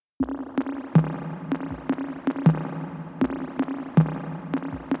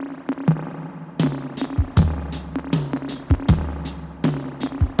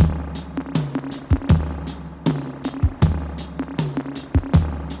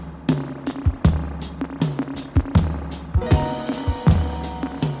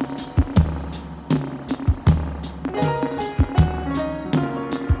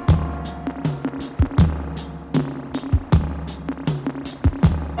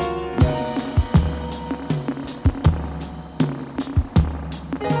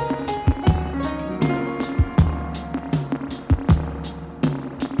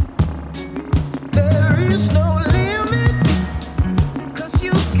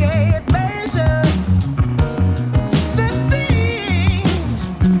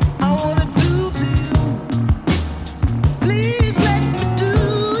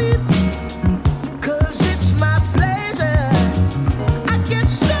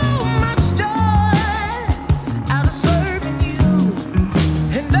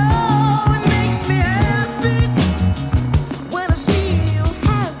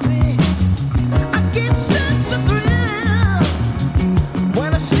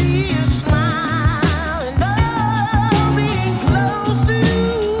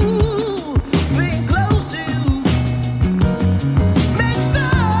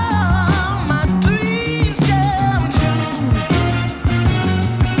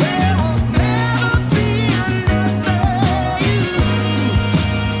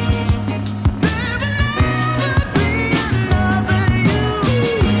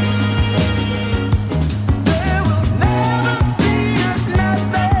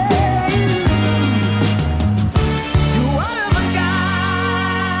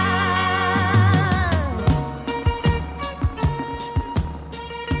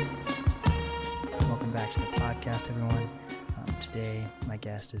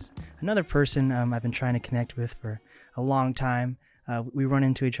Another person I've been trying to connect with for a long time. We run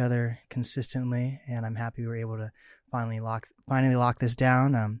into each other consistently, and I'm happy we were able to finally lock this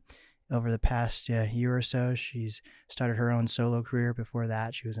down. Over the past year or so, she's started her own solo career. Before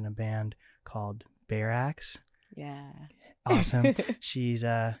that, she was in a band called Bear Axe. Yeah. Awesome. She's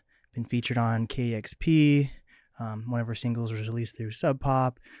been featured on KEXP. One of her singles was released through Sub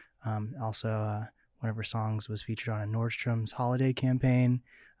Pop. Also, one of her songs was featured on a Nordstrom's holiday campaign.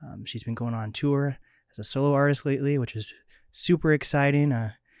 She's been going on tour as a solo artist lately, which is super exciting.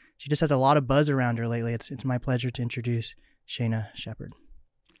 She just has a lot of buzz around her lately. It's my pleasure to introduce Shayna Shepherd.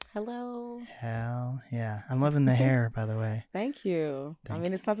 Hello. Hell yeah. I'm loving the hair, by the way. Thank you. Thank I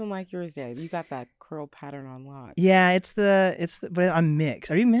mean, it's nothing like yours yet. You got that curl pattern on lock. Yeah, but I'm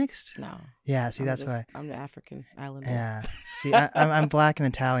mixed. Are you mixed? No. Yeah, see, that's why. I'm the African Islander. Yeah. See, I'm black and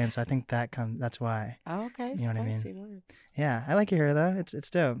Italian, so I think that's why. Oh, okay. You know what I mean? Word. Yeah, I like your hair though. It's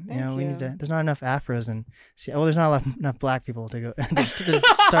dope. Thank you. We need to. There's not enough afros and there's not enough black people to go to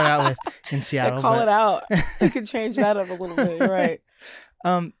start out with in Seattle. Call it out. You could change that up a little bit. You're right.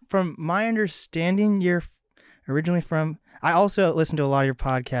 From my understanding, you're originally from. I also listen to a lot of your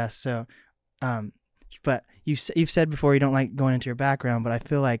podcasts, so, but you've said before you don't like going into your background, but I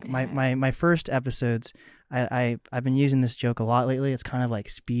feel like my first episodes, I've been using this joke a lot lately. It's kind of like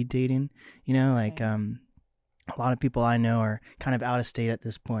speed dating, a lot of people I know are kind of out of state at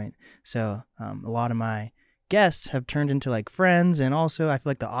this point, so a lot of my guests have turned into like friends, and also I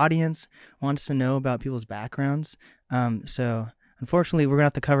feel like the audience wants to know about people's backgrounds. So unfortunately, we're gonna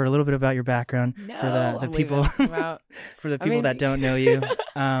have to cover a little bit about your background for the people for the people that don't know you.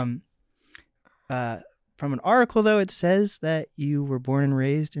 From an article though, it says that you were born and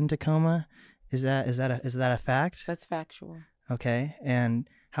raised in Tacoma. Is that a fact? That's factual. Okay, and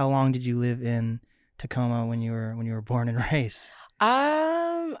how long did you live in Tacoma when you were born and raised?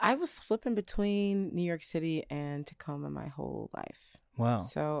 I was flipping between New York City and Tacoma my whole life. Wow.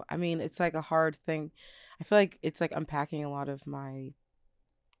 So, I mean, it's like a hard thing. I feel like it's like unpacking a lot of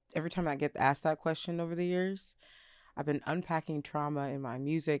every time I get asked that question over the years, I've been unpacking trauma in my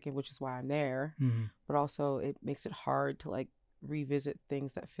music, which is why I'm there. Mm-hmm. But also it makes it hard to like revisit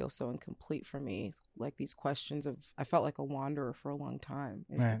things that feel so incomplete for me. Like these questions I felt like a wanderer for a long time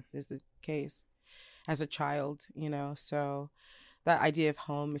is the case as a child, so that idea of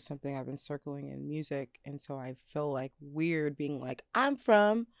home is something I've been circling in music. And so I feel like weird being like, I'm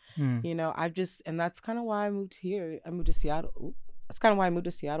from, and that's kind of why I moved here. I moved to Seattle. That's kind of why I moved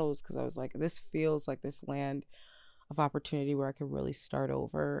to Seattle, is because I was like, this feels like this land of opportunity where I could really start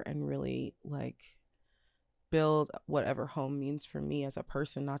over and really like build whatever home means for me as a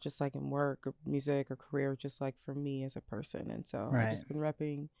person, not just like in work or music or career, just like for me as a person. And so I've just been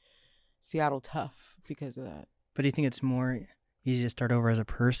repping Seattle tough because of that. But do you think it's more easy to start over as a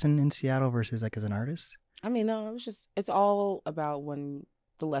person in Seattle versus like as an artist? I mean, no, it's all about when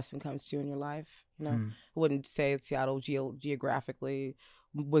the lesson comes to you in your life. I wouldn't say that Seattle geographically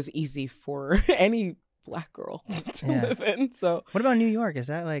was easy for any Black girl to live in. So what about New York? Is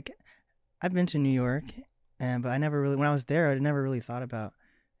that like, I've been to New York, but I never really, when I was there, I never really thought about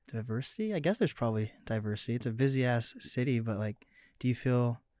diversity. I guess there's probably diversity. It's a busy ass city, but like, do you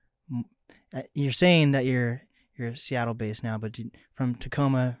feel, you're saying that you're Seattle based now, but from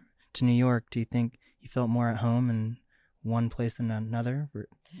Tacoma to New York, do you think you felt more at home in one place than another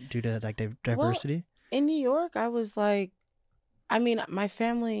due to like diversity? Well, in New York, I was like, I mean, my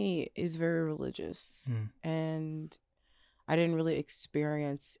family is very religious, and I didn't really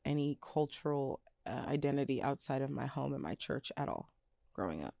experience any cultural identity outside of my home and my church at all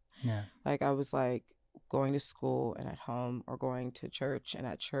growing up. Yeah. Like I was like going to school and at home, or going to church and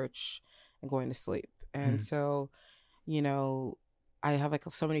at church and going to sleep. And so, you know, I have like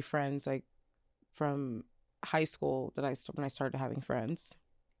so many friends like from high school that when I started having friends,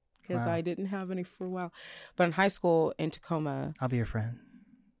 because Wow. I didn't have any for a while. But in high school in Tacoma, I'll be your friend.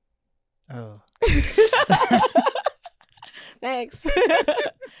 Oh. thanks.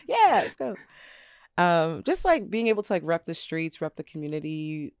 Yeah, let's go. Just like being able to like rep the streets, rep the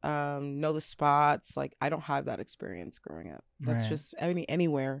community, know the spots. Like I don't have that experience growing up. That's Right. just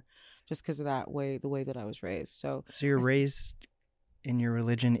anywhere, just because of the way that I was raised. So you're raised in your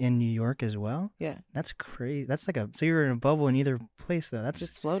religion in New York as well? yeah, That's crazy. That's like so you were in a bubble in either place though. That's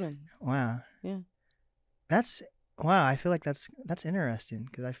just floating. wow. Yeah. That's wow. I feel like that's interesting,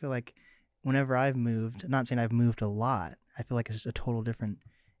 because I feel like whenever I've moved, not saying I've moved a lot, I feel like it's just a total different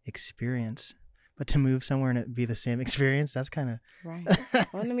experience. But to move somewhere and it be the same experience, that's kind of right.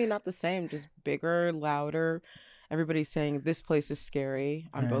 Well, I mean, not the same, just bigger, louder. Everybody's saying this place is scary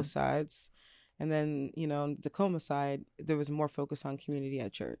on both sides. And then, you know, on the Tacoma side, there was more focus on community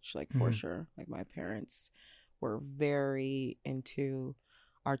at church, like for sure. Like my parents were very into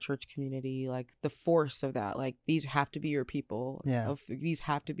our church community, like the force of that. Like these have to be your people. Yeah. These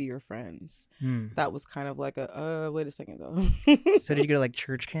have to be your friends. That was kind of like wait a second though. So did you go to like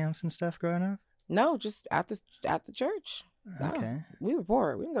church camps and stuff growing up? No, just at the church. Okay. No, we were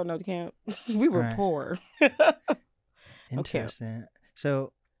poor. We didn't go to no camp. We were Right. poor. Interesting.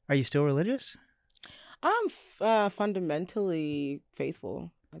 So are you still religious? I'm fundamentally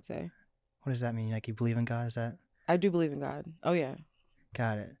faithful, I'd say. What does that mean? Like you believe in God? Is that? I do believe in God. Oh, yeah.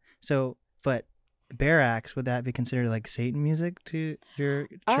 Got it. So, but Barracks, would that be considered like Satan music to your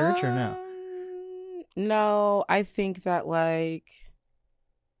church or no? No, I think that like...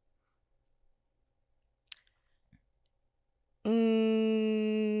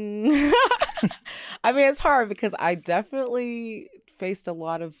 I mean, it's hard because I definitely faced a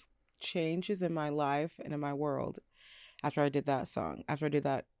lot of changes in my life and in my world after I did that song, after I did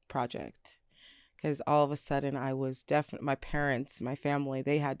that project. Because all of a sudden I was definitely, my parents, my family,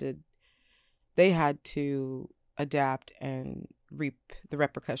 they had to adapt and reap the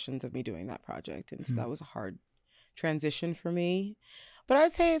repercussions of me doing that project. And so that was a hard transition for me. But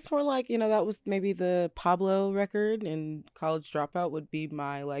I'd say it's more like, you know, that was maybe the Pablo record, and College Dropout would be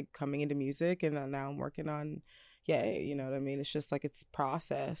my like coming into music. And then now I'm working on Yay, you know what I mean? It's just like it's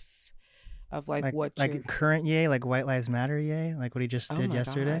process of like what like current Yay, like White Lives Matter Yay, like what he just did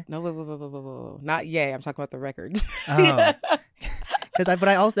yesterday. God. No, whoa. Not Yay. I'm talking about the record. Oh, because but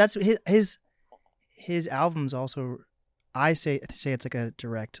I also that's his albums also. I say it's like a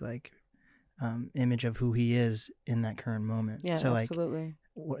direct like image of who he is in that current moment. Yeah, so absolutely.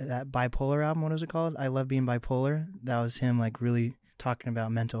 Like that Bipolar album, what was it called? I Love Being Bipolar. That was him like really talking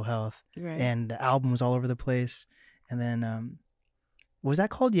about mental health, right. And the album was all over the place. And then was that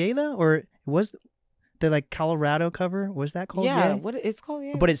called Yay though, or was the like Colorado cover, was that called Yay? Yeah, what it's called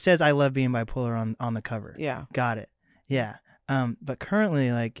Yay. But it says I Love Being Bipolar on the cover. Yeah, got it. Yeah. But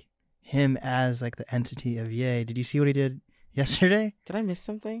currently like him as like the entity of Yay. Did you see what he did yesterday? Did I miss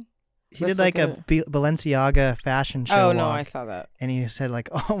something? He did like a Balenciaga fashion show. Oh no, walk, I saw that. And he said like,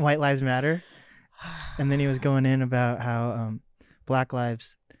 "Oh, White Lives Matter," and then he was going in about how Black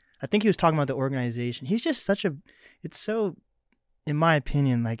Lives. I think he was talking about the organization. He's just such a. It's so, in my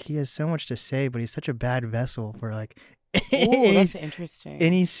opinion, like he has so much to say, but he's such a bad vessel for like. Ooh, that's interesting.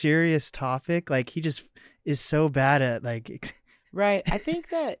 Any serious topic, like he just is so bad at like. Right, I think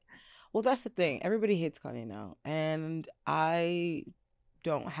that. Well, that's the thing. Everybody hates Kanye now, and I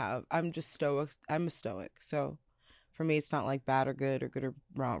don't have. I'm just stoic. I'm a stoic, so for me, it's not like bad or good or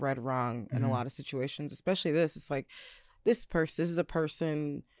wrong, right or wrong in a lot of situations. Especially this, it's like this is a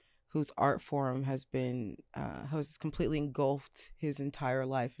person whose art form has been has completely engulfed his entire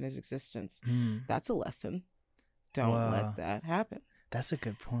life and his existence. That's a lesson. Don't let that happen. That's a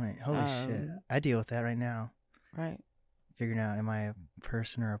good point. Holy shit, I deal with that right now. Right. Figuring out, am I a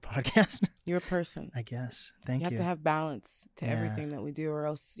person or a podcast? You're a person. I guess. Thank you. You have to have balance to everything that we do, or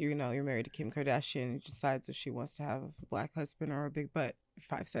else, you know, you're married to Kim Kardashian. She decides if she wants to have a black husband or a big butt.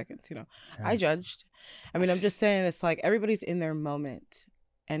 5 seconds, you know. Yeah. I judged. I mean, I'm just saying, it's like everybody's in their moment.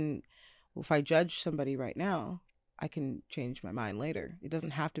 And if I judge somebody right now, I can change my mind later. It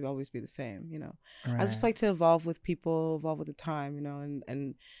doesn't have to always be the same, you know. Right. I just like to evolve with people, evolve with the time, you know,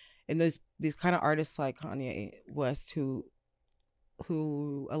 and these kind of artists like Kanye West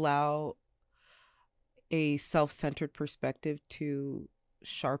who allow a self-centered perspective to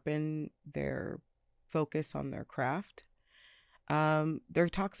sharpen their focus on their craft. they're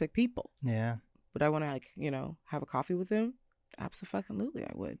toxic people. Yeah. Would I want to, like, have a coffee with them? Absolutely,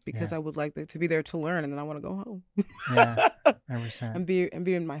 I would, because Yeah. I would like to be there to learn, and then I want to go home. Yeah. 100%. and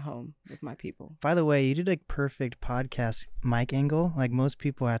be in my home with my people. By the way, you did like perfect podcast mic angle. Like most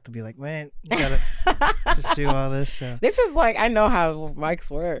people have to be like, wait, you gotta just do all this. So This is like, I know how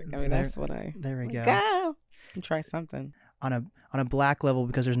mics work. I mean, that's what There we go. Go. Try something On a black level,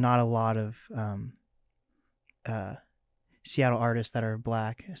 because there's not a lot of Seattle artists that are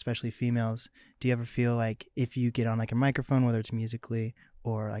black, especially females. Do you ever feel like if you get on like a microphone, whether it's musically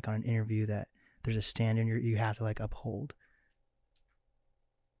or like on an interview, that there's a standard you have to like uphold?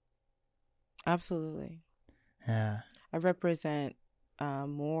 Absolutely. Yeah. I represent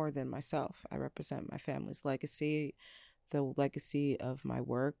more than myself. I represent my family's legacy, the legacy of my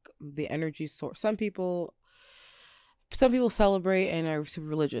work, the energy source. Some people celebrate and are super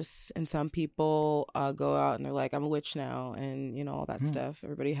religious, and some people go out and they're like, I'm a witch now, and all that stuff.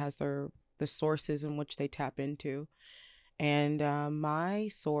 Everybody has the sources in which they tap into, and my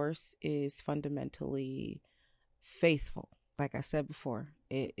source is fundamentally faithful. Like I said before,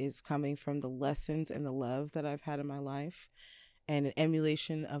 it is coming from the lessons and the love that I've had in my life, and an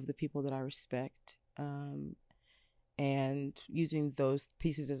emulation of the people that I respect, and using those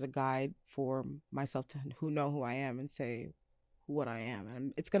pieces as a guide for myself to know who I am and say what I am.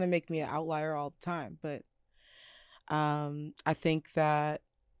 And it's going to make me an outlier all the time. But I think that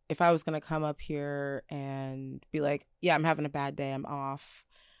if I was going to come up here and be like, yeah, I'm having a bad day, I'm off,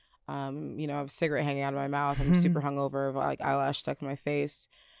 I have a cigarette hanging out of my mouth, I'm super hungover, like eyelash stuck in my face,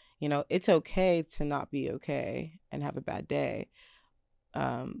 it's okay to not be okay and have a bad day.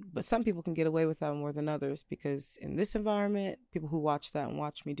 But some people can get away with that more than others, because in this environment, people who watch that and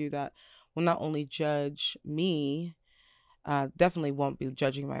watch me do that will not only judge me, definitely won't be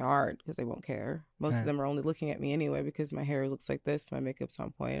judging my art, because they won't care. Most of them are only looking at me anyway because my hair looks like this, my makeup's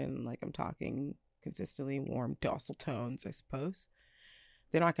on point, and like I'm talking consistently warm, docile tones, I suppose.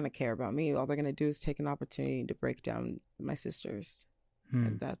 They're not going to care about me. All they're going to do is take an opportunity to break down my sisters.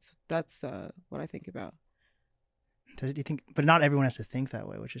 And that's what I think about. Do you think? But not everyone has to think that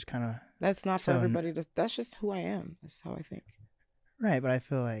way, which is kind of. That's not for everybody. That's just who I am. That's how I think. Right, but I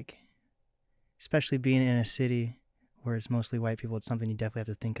feel like, especially being in a city where it's mostly white people, it's something you definitely have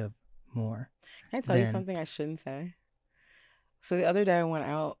to think of more. Can I tell you something I shouldn't say? So the other day I went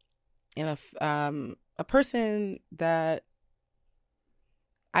out, and a person that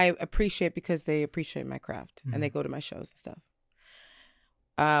I appreciate because they appreciate my craft and they go to my shows and stuff.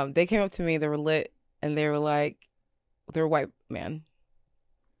 They came up to me. They were lit, and they were like, they're a white man,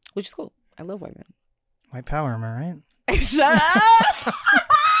 which is cool. I love white men. White power, am I right? Shut up!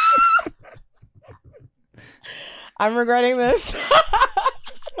 I'm regretting this.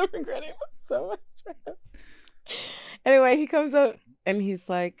 I'm regretting this so much. Anyway, he comes up and he's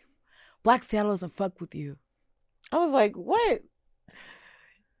like, Black Seattle doesn't fuck with you. I was like, what?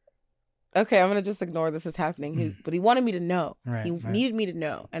 Okay, I'm going to just ignore this is happening. But he wanted me to know. He needed me to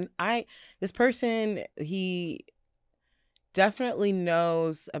know. And this person, he definitely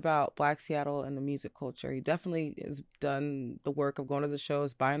knows about Black Seattle and the music culture. He definitely has done the work of going to the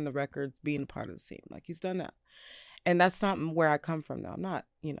shows, buying the records, being a part of the scene. Like, he's done that. And that's not where I come from, though. I'm not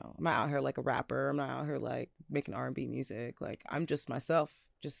out here like a rapper. I'm not out here like making R&B music. Like, I'm just myself,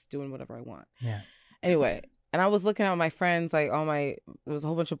 just doing whatever I want. Yeah. Anyway, and I was looking at my friends, like there was a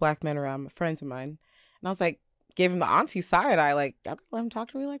whole bunch of black men around, friends of mine. And I was like, gave him the auntie side eye, like, y'all gonna let him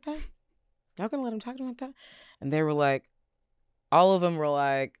talk to me like that? Y'all gonna let him talk to me like that? And they were like, all of them were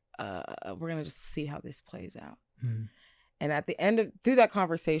like, we're gonna just see how this plays out. And at the end through that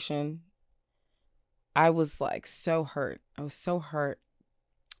conversation, I was like so hurt. I was so hurt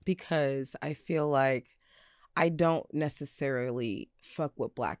because I feel like I don't necessarily fuck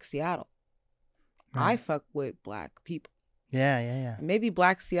with Black Seattle. I fuck with Black people. Yeah. Maybe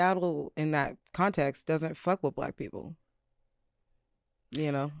Black Seattle in that context doesn't fuck with Black people.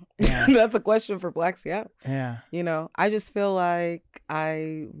 Yeah. That's a question for Black Seattle. Yeah. I just feel like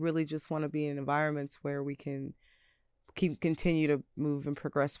I really just want to be in environments where we can continue to move and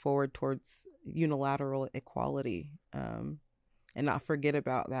progress forward towards unilateral equality, and not forget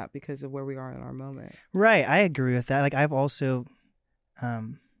about that because of where we are in our moment. Right. I agree with that. Like, I've also,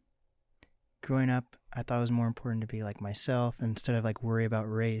 growing up, I thought it was more important to be like myself instead of like worry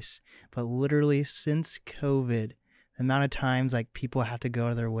about race. But literally since COVID, the amount of times like people have to go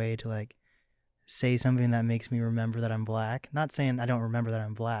out of their way to like say something that makes me remember that I'm Black. Not saying I don't remember that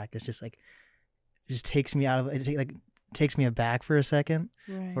I'm Black. It's just like, it just takes me out of it. Takes me aback for a second.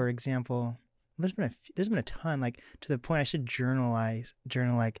 Right. For example, there's been a ton, like to the point I should journal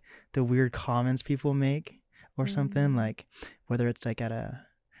like the weird comments people make or something, like whether it's like at a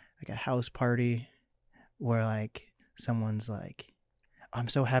house party where like someone's like, I'm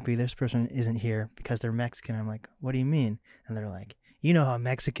so happy this person isn't here because they're Mexican. I'm like, what do you mean? And they're like, you know how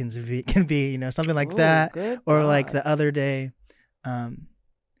Mexicans can be, something like that. Or like the other day,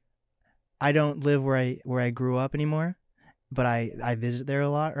 I don't live where I grew up anymore, but I visit there a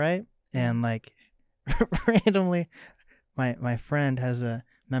lot, right? And like randomly, my friend has a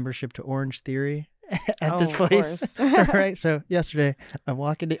membership to Orange Theory at this place, right? So yesterday I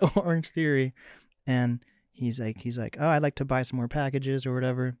walk into Orange Theory, and he's like, oh, I'd like to buy some more packages or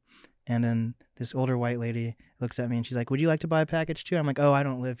whatever. And then this older white lady looks at me and she's like, would you like to buy a package too? I'm like, oh, I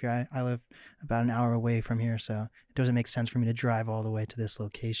don't live here. I live about an hour away from here, so it doesn't make sense for me to drive all the way to this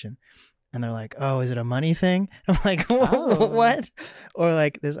location. And they're like, oh, is it a money thing? I'm like, what? Or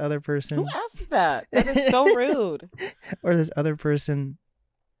like this other person. Who asked that? That is so rude. Or this other person,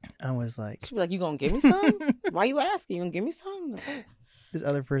 I was like, she'd be like, you gonna give me some? Why you asking? You gonna give me some? This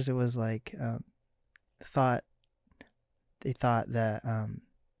other person was like, thought that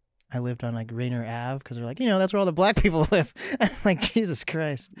I lived on like Rainer Ave because they're like, that's where all the black people live. I'm like, Jesus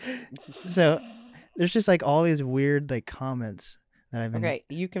Christ. So there's just like all these weird like comments that I've been. Okay,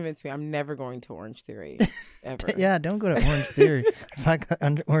 you convinced me. I'm never going to Orange Theory ever. Yeah, don't go to Orange Theory. Fuck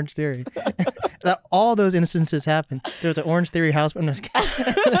under Orange Theory. That all those instances happen. There was an Orange Theory house. I'm just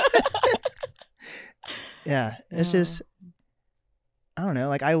kidding. Yeah, it's just, I don't know.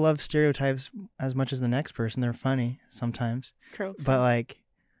 Like, I love stereotypes as much as the next person. They're funny sometimes. Tropes. But like,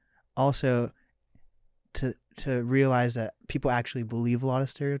 also to realize that people actually believe a lot of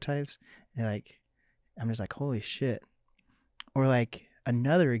stereotypes, and like, I'm just like, holy shit. Or like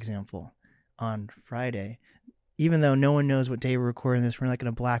another example, on Friday, even though no one knows what day we're recording this, we're like in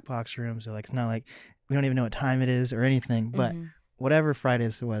a black box room, so like it's not like we don't even know what time it is or anything. But whatever Friday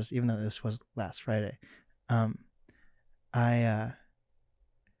this was, even though this was last Friday, I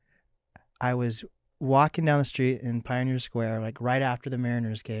was walking down the street in Pioneer Square, like right after the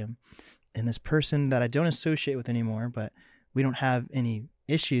Mariners game, and this person that I don't associate with anymore, but we don't have any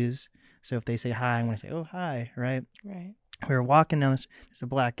issues. So if they say hi, I'm going to say, oh, hi, right? Right. We were walking down this, it's a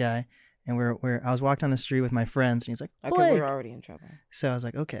black guy, and I was walking down the street with my friends, and he's like, Blake. Okay, we're already in trouble. So I was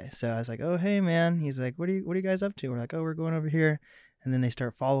like, okay. So I was like, oh, hey, man. He's like, what are you guys up to? We're like, oh, we're going over here. And then they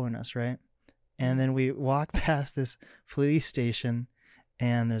start following us, right? And then we walk past this police station,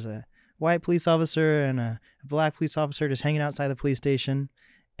 and there's a white police officer and a black police officer just hanging outside the police station.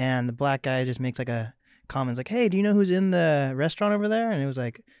 And the black guy just makes like a comment, like, hey, do you know who's in the restaurant over there? And it was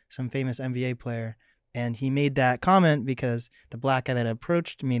like some famous NBA player. And he made that comment because the black guy that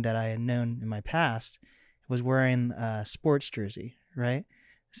approached me that I had known in my past was wearing a sports jersey, right?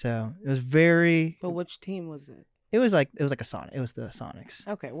 So it was very... But which team was it? It was like a Sonic. It was the Sonics.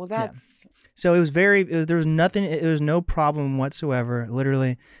 Okay, well that's... Yeah. So there was nothing, there was no problem whatsoever.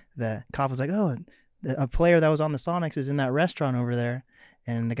 Literally, the cop was like, oh, a player that was on the Sonics is in that restaurant over there.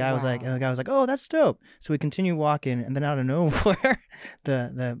 And the guy was like, oh, that's dope. So we continue walking, and then out of nowhere,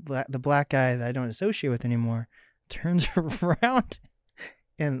 the black guy that I don't associate with anymore turns around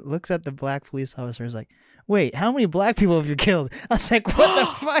and looks at the black police officer. Is like, wait, how many black people have you killed? I was like, what the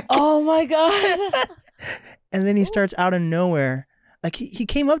fuck? Oh my god! And then he starts out of nowhere. Like he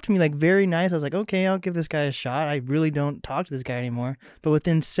came up to me like very nice. I was like, okay, I'll give this guy a shot. I really don't talk to this guy anymore. But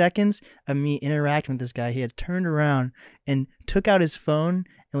within seconds of me interacting with this guy, he had turned around and took out his phone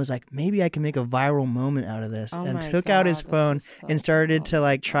and was like, maybe I can make a viral moment out of this. And took out his phone and started to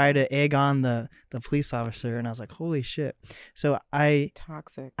like try to egg on the police officer. And I was like, holy shit. So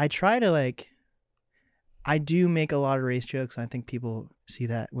toxic. I try to like, I do make a lot of race jokes. And I think people see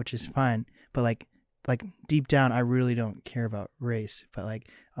that, which is fine. But like deep down, I really don't care about race. But like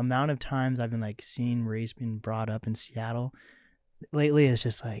amount of times I've been like seeing race being brought up in Seattle lately is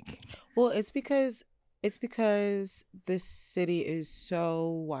just like, well, it's because this city is so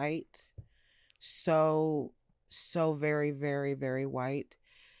white, so very, very, very white,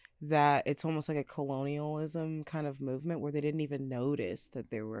 that it's almost like a colonialism kind of movement where they didn't even notice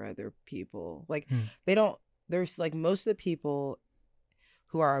that there were other people. Like they don't, there's like most of the people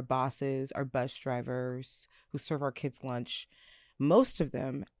who are our bosses, our bus drivers, who serve our kids lunch, most of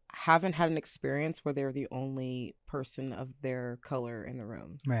them haven't had an experience where they're the only person of their color in the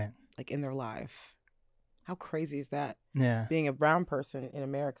room. Right. Like in their life. How crazy is that? Yeah. Being a brown person in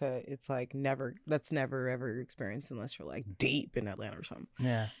America, it's like that's never ever your experience unless you're like deep in Atlanta or something.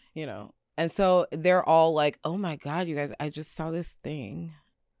 Yeah. You know? And so they're all like, oh my God, you guys, I just saw this thing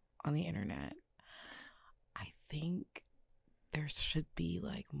on the internet. I think there should be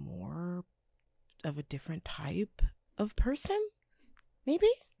like more of a different type of person, maybe.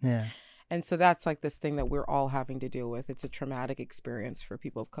 Yeah. And so that's like this thing that we're all having to deal with. It's a traumatic experience for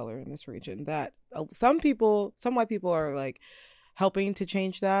people of color in this region that some white people are like helping to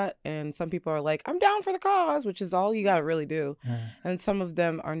change that. And some people are like, I'm down for the cause, which is all you got to really do. And some of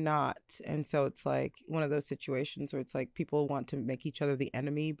them are not. And so it's like one of those situations where it's like people want to make each other the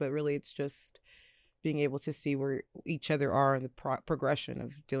enemy, but really it's just being able to see where each other are in the progression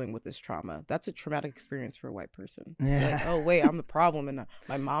of dealing with this trauma. That's a traumatic experience for a white person. Yeah. Like, oh, wait, I'm the problem. And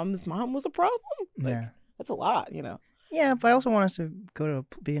my mom's mom was a problem. Like, Yeah. That's a lot, you know? Yeah, but I also want us to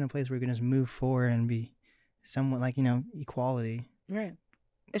be in a place where we can just move forward and be somewhat like, equality. Right.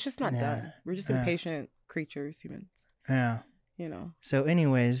 It's just not done. We're just impatient creatures, humans. Yeah. You know? So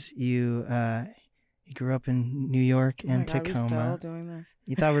anyways, you grew up in New York and Tacoma. Are we still doing this?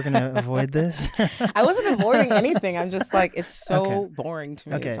 You thought we were going to avoid this? I wasn't avoiding anything. I'm just like, it's so boring to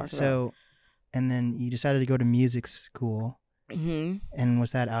me to talk about. And then you decided to go to music school. Mm-hmm. And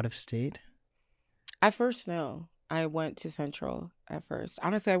was that out of state? At first, no. I went to Central at first.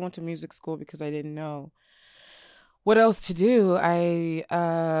 Honestly, I went to music school because I didn't know what else to do.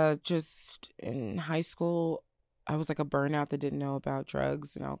 I just, in high school, I was like a burnout that didn't know about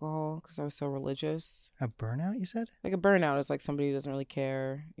drugs and alcohol because I was so religious. A burnout, you said? Like a burnout is like somebody who doesn't really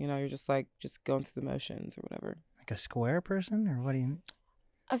care. You're just like just going through the motions or whatever. Like a square person, or what do you mean?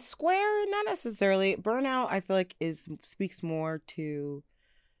 A square, not necessarily. Burnout, I feel like speaks more to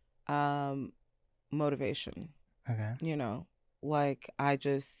motivation. Okay. Like I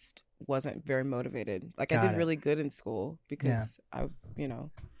just wasn't very motivated. Like I did really good in school because I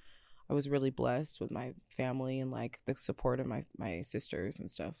was really blessed with my family and like the support of my sisters and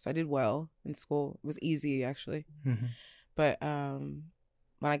stuff. So I did well in school. It was easy actually. Mm-hmm. But when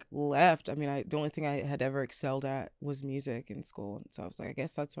I left, I mean, the only thing I had ever excelled at was music in school. And so I was like, I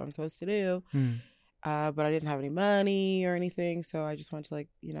guess that's what I'm supposed to do. But I didn't have any money or anything. So I just went to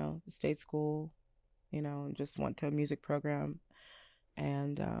the state school, and just went to a music program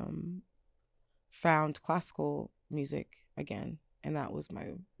and found classical music again. And that was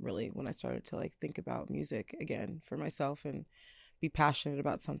when I started to like think about music again for myself and be passionate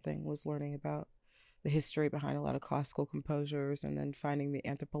about something, was learning about the history behind a lot of classical composers and then finding the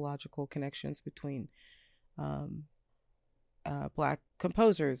anthropological connections between Black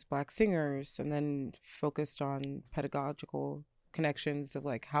composers, Black singers, and then focused on pedagogical connections of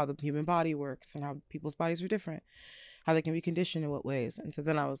like how the human body works and how people's bodies are different, how they can be conditioned in what ways. And so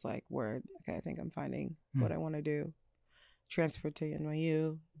then I was like, okay, I think I'm finding what I want to do. Transferred to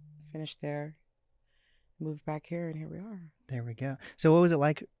NYU, finished there, moved back here, and here we are. There we go. So what was it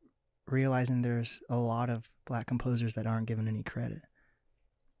like realizing there's a lot of Black composers that aren't given any credit?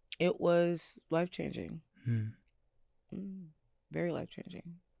 It was life-changing. Very life-changing.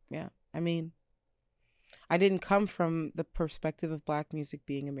 Yeah. I mean, I didn't come from the perspective of Black music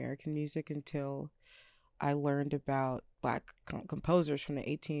being American music until I learned about Black composers from the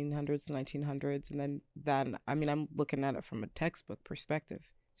 1800s, 1900s. And then I'm looking at it from a textbook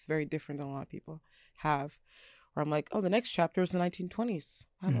perspective. It's very different than a lot of people have. Where I'm like, oh, the next chapter is the 1920s.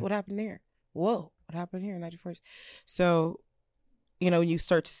 What happened there? Whoa, what happened here in the 1940s? So, you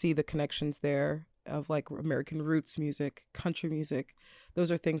start to see the connections there of like American roots music, country music.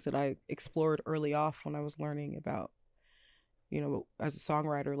 Those are things that I explored early off when I was learning about, as a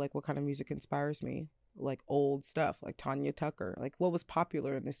songwriter, like what kind of music inspires me. Like old stuff, like Tanya Tucker, like what was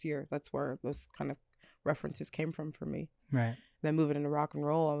popular in this year. That's where those kind of references came from for me. Right. Then moving into rock and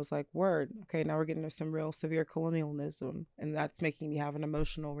roll, I was like, word, okay, now we're getting to some real severe colonialism, and that's making me have an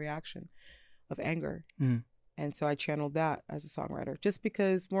emotional reaction of anger. And so I channeled that as a songwriter, just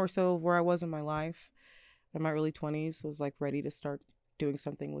because more so where I was in my life, in my early 20s, was like ready to start doing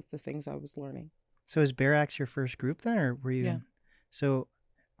something with the things I was learning. So is Barracks your first group then, or were you? Yeah. So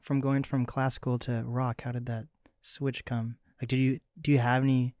from going from classical to rock, how did that switch come? Like, do you have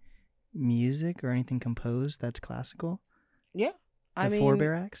any music or anything composed that's classical? Yeah. Before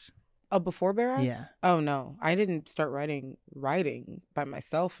Barracks? Oh, before Barracks? Yeah. Oh, no. I didn't start writing by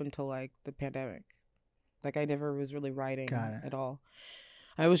myself until like the pandemic. Like I never was really writing at all.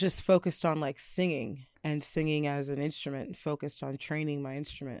 I was just focused on like singing as an instrument, focused on training my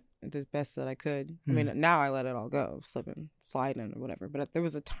instrument the best that I could. I mean, now I let it all go, slipping, sliding or whatever. But there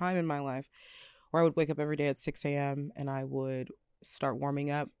was a time in my life where I would wake up every day at 6 a.m. and I would start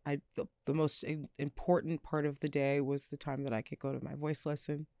warming up. The most important part of the day was the time that I could go to my voice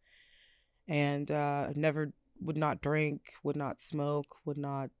lesson, and would not drink, would not smoke, would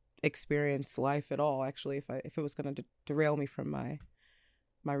not experience life at all. Actually, if it was going to derail me from my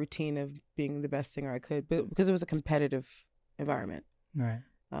routine of being the best singer I could, but because it was a competitive environment. Right.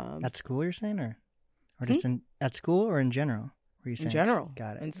 At school, you're saying, or just at school or in general, Were you in saying? general.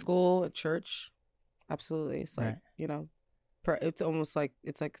 Got it. In school, at church. Absolutely. It's like, Right. you know, it's almost like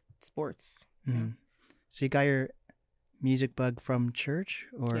it's like sports. Mm-hmm. So you got your music bug from church,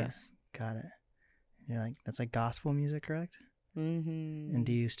 or Yes. got it? You're like, that's like gospel music, correct? Mm-hmm. And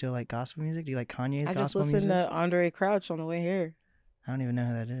do you still like gospel music? Do you like Kanye's I just gospel listened music? to Andre Crouch on the way here. I don't even know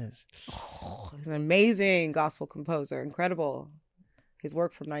who that is. Oh, he's an amazing gospel composer. Incredible. His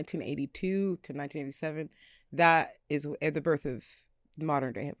work from 1982 to 1987. That is the birth of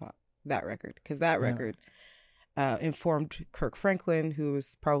modern day hip hop. That record. Because that record informed Kirk Franklin, who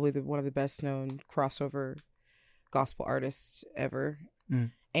was probably one of the best known crossover gospel artists ever.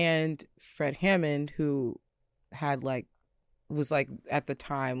 And Fred Hammond, who had was at the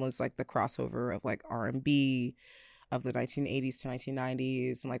time was like the crossover of like R&B of the 1980s to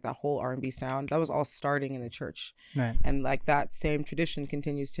 1990s, and like that whole R&B sound that was all starting in the church. Right. And like that same tradition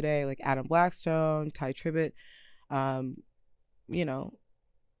continues today, like Adam Blackstone, Ty Tribbett, you know,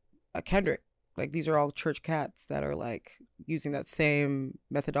 Kendrick. Like these are all church cats that are like using that same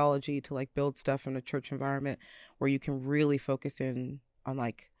methodology to like build stuff in a church environment where you can really focus in on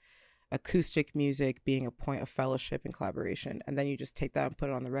like acoustic music being a point of fellowship and collaboration, and then you just take that and put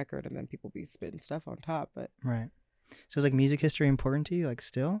it on the record, and then people be spitting stuff on top. But right. So is like music history important to you, like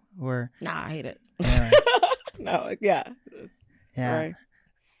still, or? Nah, I hate it. Yeah. No, yeah. Yeah. Right.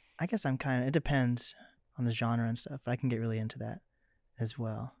 I guess it depends on the genre and stuff, but I can get really into that as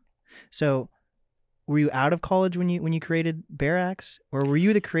well. So were you out of college when you created Barracks, or were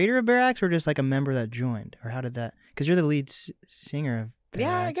you the creator of Barracks, or just like a member that joined, or how did that, because you're the lead singer of Barracks.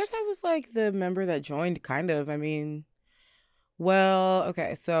 Yeah, I guess I was like the member that joined, kind of. I mean, well,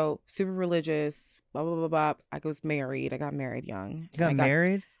 okay, so super religious, blah, blah, blah, blah. I was married. I got married young. You got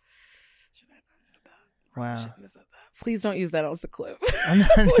married? Should I not have said that? Wow. Shouldn't have said that. Please don't use that as a clip. No.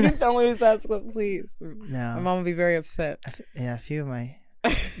 Please don't use that as a clip, please. No. My mom would be very upset. Yeah,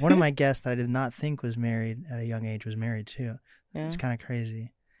 one of my guests that I did not think was married at a young age was married too. Yeah. It's kind of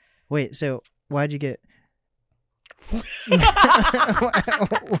crazy. Wait, so why'd you get... Go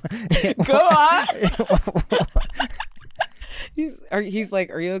on. He's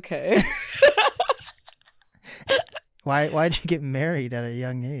like, are you okay? Why'd you get married at a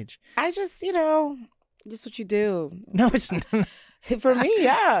young age? I just, just what you do. No, it's not. For me,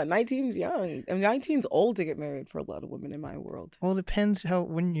 yeah, 19's young. I mean, 19's old to get married for a lot of women in my world. Well, it depends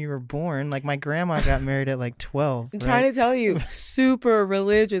when you were born. Like my grandma got married at like 12. I'm trying to tell you, super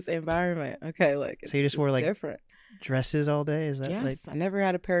religious environment. Okay, like so you just wore like different dresses all day? Is that yes? I never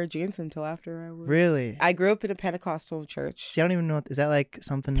had a pair of jeans until after I was. Really? I grew up in a Pentecostal church. See, I don't even know. Is that like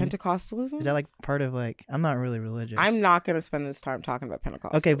something? Pentecostalism? Is that like part of like? I'm not really religious. I'm not going to spend this time talking about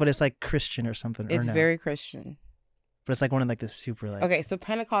Pentecostalism. Okay, but it's like Christian or something. It's or no? very Christian. But it's like one of like the super like. Okay, so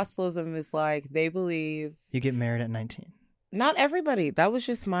Pentecostalism is like they believe you get married at 19. Not everybody. That was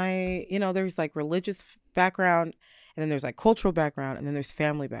just my, there's like religious background, and then there's like cultural background, and then there's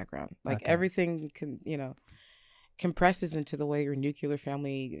family background. Like everything compresses into the way your nuclear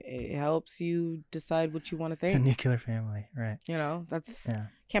family, it helps you decide what you want to think. The nuclear family, right. That's,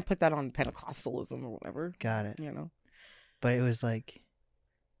 can't put that on Pentecostalism or whatever. Got it. But it was like,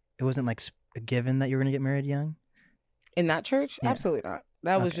 it wasn't like a given that you were going to get married young? In that church? Yeah. Absolutely not.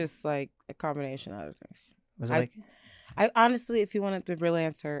 That was just like a combination of other things. Was it I honestly, if you wanted the real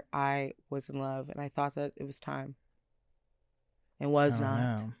answer, I was in love and I thought that it was time. It was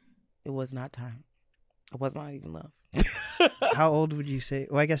not. No. It was not time. It was not even love. How old would you say?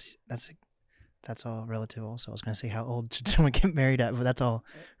 Well, I guess that's all relative also. I was going to say how old should someone get married at, but that's all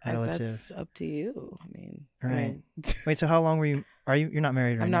relative. That's up to you. I mean. Right. Wait, so how long were you? You're not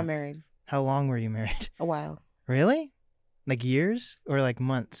married right now? I'm not married. How long were you married? A while. Really? Like years or like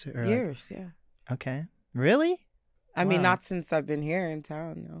months? Or years, yeah. Okay. Really? I mean, not since I've been here in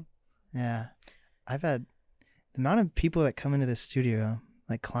town, no. Yeah. I've had the amount of people that come into the studio,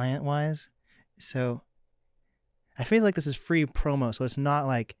 like client-wise. So I feel like this is free promo, so it's not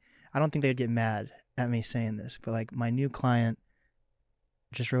like, I don't think they'd get mad at me saying this, but like my new client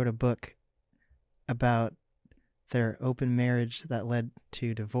just wrote a book about their open marriage that led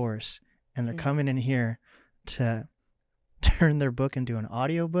to divorce, and they're coming in here to turn their book into an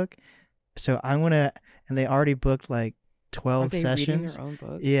audio book. So and they already booked like 12 sessions. Reading their own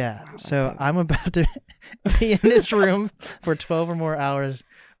book? Yeah. Wow, so I'm about to be in this room for 12 or more hours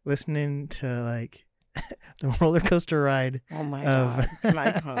listening to like the roller coaster ride. Oh my God. Can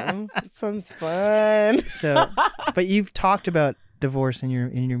I come? It sounds fun. So, but you've talked about divorce in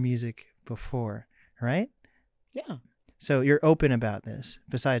your music before, right? Yeah. So you're open about this.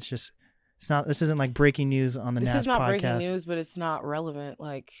 Besides just, this isn't like breaking news on the Nash podcast. This is not breaking news, but it's not relevant,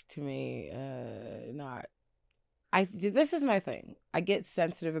 like, to me. This is my thing. I get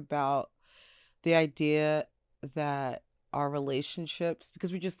sensitive about the idea that our relationships,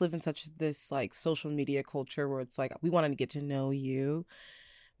 because we just live in such this like social media culture where it's like we want to get to know you.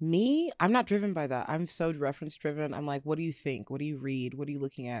 Me, I'm not driven by that. I'm so reference driven. I'm like, what do you think? What do you read? What are you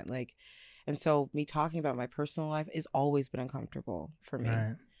looking at? Like, and so me talking about my personal life has always been uncomfortable for me.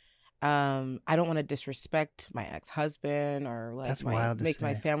 Right. I don't want to disrespect my ex-husband or like That's wild to make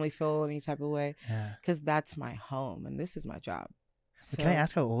my say. family feel any type of way, Yeah. because that's my home and this is my job. But can I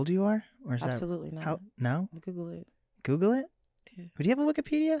ask how old you are? Or is Absolutely that not. how? No. Google it. Google it. Yeah. Would you have a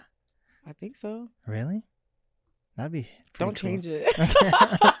Wikipedia? I think so. Really? That'd be. Don't cool. change it.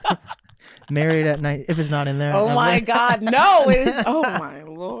 Married at night. If it's not in there. Oh my God, no! It is. Oh my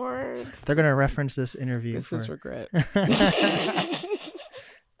Lord. They're gonna reference this interview. This is regret. The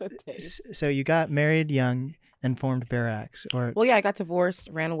taste. So you got married young and formed Bare Axe, or Well, yeah, I got divorced,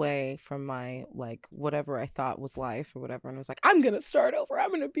 ran away from my like whatever I thought was life or whatever, and I was like, I'm gonna start over.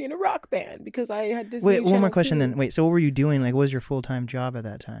 I'm gonna be in a rock band because I had Disney. wait. One more Channel question 2. then. Wait. So what were you doing? Like, what was your full time job at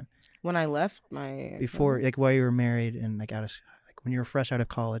that time? When I left my Before, like, while you were married and like like when you were fresh out of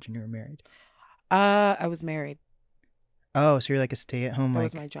college and you were married. I was married. Oh, so you're like a stay at home That like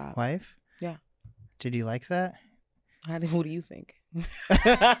was my job. wife? Yeah. Did you like that? What do you think?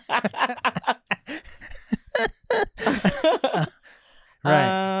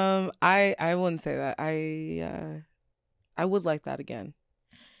 Right. I wouldn't say that. I would like that again.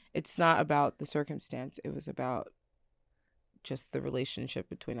 It's not about the circumstance. It was about just the relationship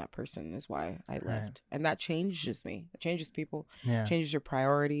between that person is why I left. Right. And that changes me. It changes people. Yeah. Changes your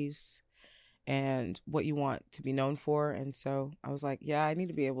priorities and what you want to be known for. And so I was like, yeah, I need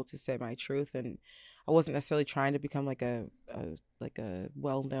to be able to say my truth. And I wasn't necessarily trying to become like a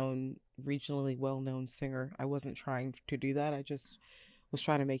well-known, regionally well-known singer. I wasn't trying to do that. I just was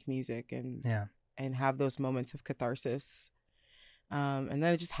trying to make music and have those moments of catharsis. And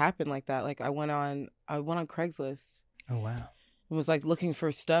then it just happened like that. Like I went on Craigslist. Oh wow. It was like looking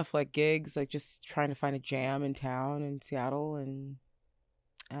for stuff like gigs, like just trying to find a jam in town in Seattle, and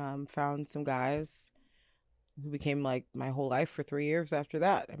found some guys who became like my whole life for 3 years after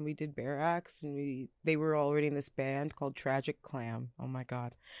that. And we did Bare Axe, and they were already in this band called Tragic Clam. Oh my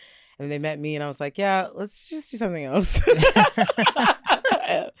God. And they met me and I was like, yeah, let's just do something else.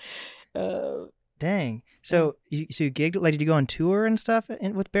 Dang. So you gigged, like, did you go on tour and stuff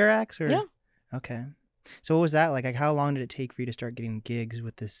with Bare Axe, or? Yeah. Okay. So what was that like? Like, how long did it take for you to start getting gigs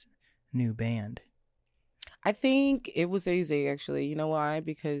with this new band? I think it was easy, actually. You know why?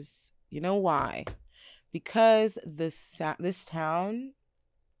 Because this town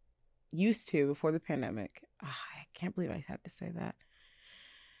used to, before the pandemic, I can't believe I had to say that.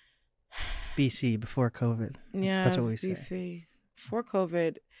 BC, before COVID. Yeah, that's what we say. BC. Before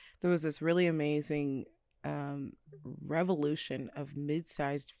COVID, there was this really amazing revolution of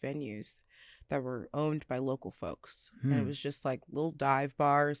mid-sized venues that were owned by local folks. And it was just like little dive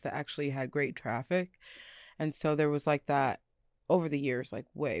bars that actually had great traffic. And so there was like that over the years, like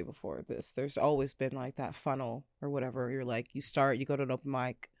way before this, there's always been like that funnel or whatever. You're like, you go to an open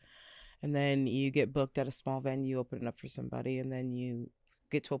mic, and then you get booked at a small venue, open it up for somebody, and then you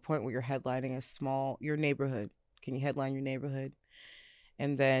get to a point where you're headlining your neighborhood. Can you headline your neighborhood?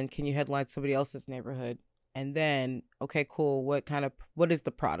 And then can you headline somebody else's neighborhood? And then, okay, cool. What is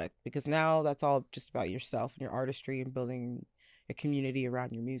the product? Because now that's all just about yourself and your artistry and building a community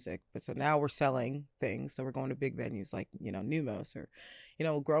around your music. But so now we're selling things. So we're going to big venues like, Numos, or,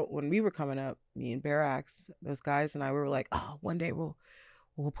 when we were coming up, me and Bare Axe, those guys and I, we were like, oh, one day we'll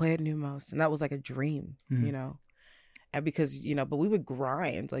play at Numos. And that was like a dream, And because, but we would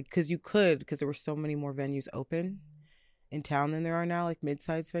grind, like, because there were so many more venues open in town than there are now, like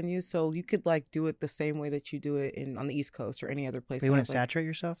mid-sized venues. So you could like do it the same way that you do it on the East Coast or any other place. But you wouldn't saturate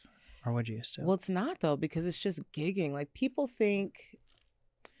yourself, or would you still? Well, it's not though, because it's just gigging. Like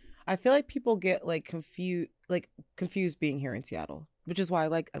I feel like people get like confused being here in Seattle, which is why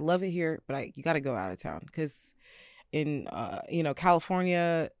I love it here, but you got to go out of town, because in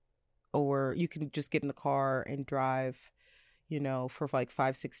California, or you can just get in the car and drive, for like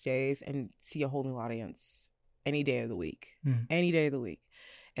 5-6 days and see a whole new audience any day of the week. And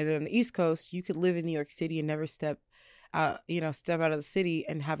then on the East Coast, you could live in New York City and never step out of the city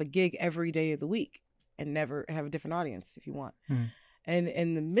and have a gig every day of the week and have a different audience if you want. And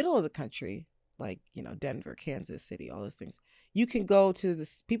in the middle of the country, like, Denver, Kansas City, all those things, you can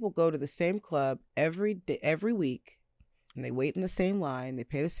people go to the same club every day, every week, and they wait in the same line. They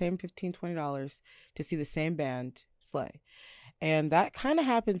pay the same $15-$20 to see the same band slay. And that kind of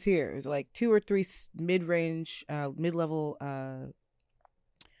happens here. It's like 2 or 3 mid-range, mid-level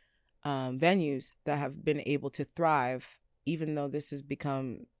venues that have been able to thrive, even though this has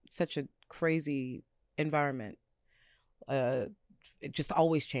become such a crazy environment. It just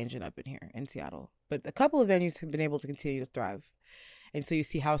always changing up in here in Seattle. But a couple of venues have been able to continue to thrive. And so you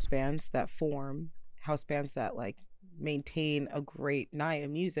see house bands that form, house bands that like maintain a great night of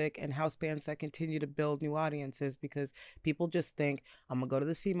music, and house bands that continue to build new audiences, because people just think, I'm gonna go to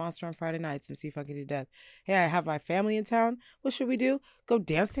the Sea Monster on Friday nights and see Funky to Death. Hey, I have my family in town. What should we do? Go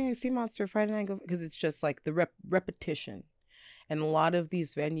dancing at Sea Monster Friday night, because it's just like the repetition. And a lot of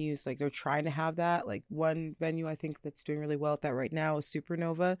these venues, like they're trying to have that. Like one venue I think that's doing really well at that right now is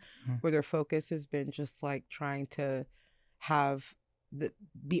Supernova, where their focus has been just like trying to have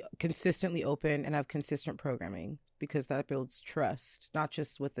be consistently open and have consistent programming, because that builds trust, not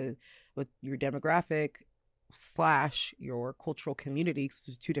just with your demographic / your cultural community, because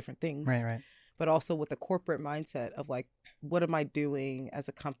there's two different things, right, but also with the corporate mindset of like, what am I doing as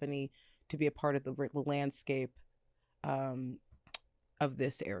a company to be a part of the landscape of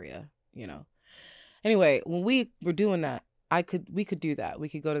this area, you know. Anyway, when we were doing that, we could do that. We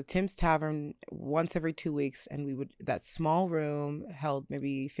could go to Tim's Tavern once every 2 weeks, and that small room held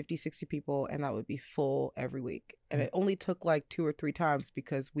maybe 50, 60 people, and that would be full every week. And it only took like 2 or 3 times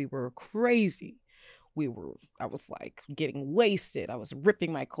because we were crazy. I was like getting wasted. I was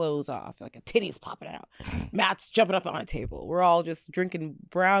ripping my clothes off, like a titty's popping out. Matt's jumping up on a table. We're all just drinking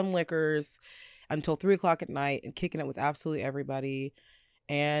brown liquors until 3:00 at night and kicking it with absolutely everybody.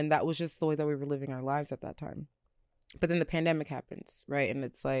 And that was just the way that we were living our lives at that time. But then the pandemic happens, right? And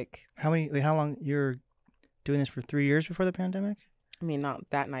it's like, how long you're doing this for 3 years before the pandemic? I mean, not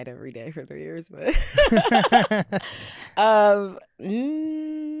that night every day for 3 years, but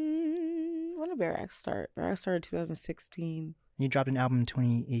when did Barack start? Barack started 2016. You dropped an album in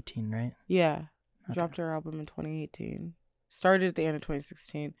 2018, right? Yeah. Okay. Dropped our album in 2018. Started at the end of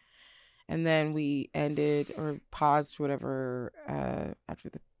 2016. And then we ended or paused whatever after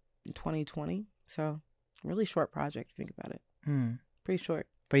in 2020. So really short project, if you think about it. Pretty short.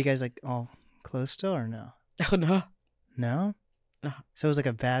 But you guys like all close still or no? Oh, no. No? No. So it was like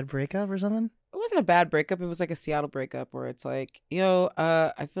a bad breakup or something? It wasn't a bad breakup. It was like a Seattle breakup where it's like,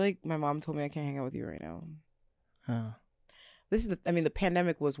 I feel like my mom told me I can't hang out with you right now. Oh. The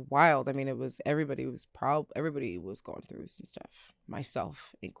pandemic was wild. I mean, everybody was going through some stuff,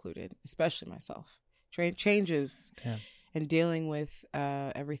 myself included, especially myself. Changes and dealing with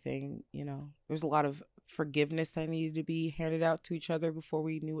everything, you know. There was a lot of forgiveness that needed to be handed out to each other before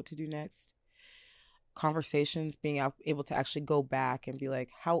we knew what to do next. Conversations, being able to actually go back and be like,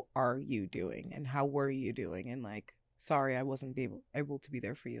 how are you doing? And how were you doing? And like, sorry, I wasn't able to be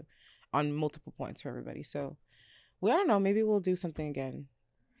there for you on multiple points for everybody. So, I don't know. Maybe we'll do something again.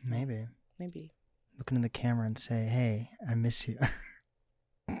 Maybe. Look into the camera and say, hey, I miss you.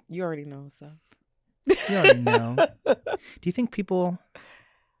 You already know, so. You already know. Do you think people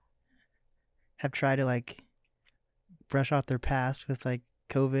have tried to like brush off their past with like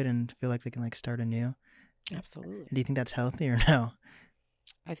COVID and feel like they can like start anew? Absolutely. Do you think that's healthy or no?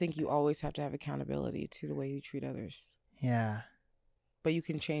 I think you always have to have accountability to the way you treat others. Yeah. But you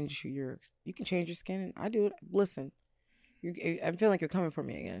can change your skin. I do it. Listen, I feel like you're coming for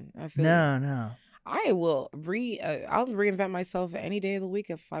me again. No. I will I'll reinvent myself any day of the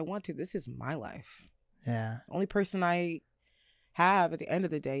week if I want to. This is my life. Yeah. The only person I have at the end of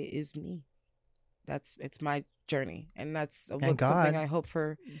the day is me. It's my journey, and that's something I hope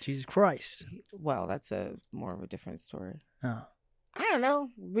for. Jesus Christ. Well, that's more of a different story. Oh. I don't know.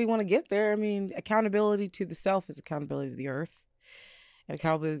 We want to get there. I mean, accountability to the self is accountability to the earth. And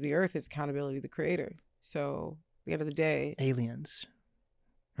accountability to the earth is accountability to the creator. So at the end of the day, aliens,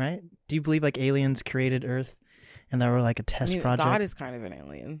 right? Do you believe like aliens created Earth and they were like a test project? God is kind of an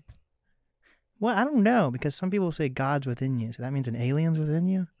alien. Well, I don't know, because some people say God's within you, so that means an alien's within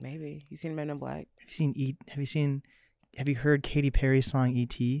you. Maybe. You seen Men in Black? Have you heard Katy Perry's song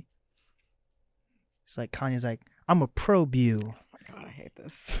E.T.? It's like Kanye's like, I'm a probe you. Oh my God, I hate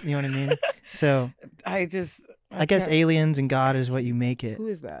this. You know what I mean? So I guess aliens and God is what you make it. Who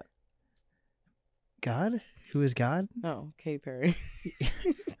is that? God? Who is God? No, Katy Perry.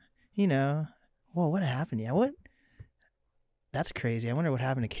 You know. Whoa, what happened? Yeah, what? That's crazy. I wonder what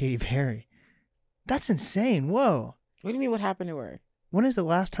happened to Katy Perry. That's insane. Whoa. What do you mean what happened to her? When is the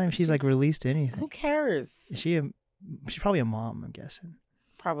last time she's like released anything? Who cares? She's probably a mom, I'm guessing.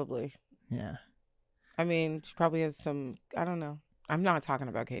 Probably. Yeah. I mean, she probably has some, I don't know. I'm not talking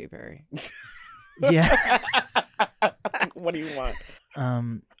about Katy Perry. Yeah. What do you want?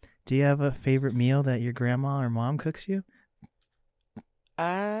 Do you have a favorite meal that your grandma or mom cooks you?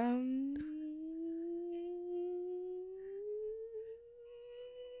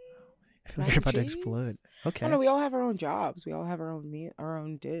 I feel like Mac you're and about to cheese? explode. I Okay. don't know. We all have our own jobs. We all have our own meat, our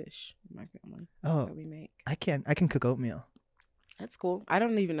own dish in my family Oh, that we make. I can cook oatmeal. That's cool. I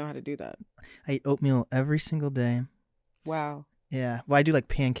don't even know how to do that. I eat oatmeal every single day. Wow. Yeah. Well, I do like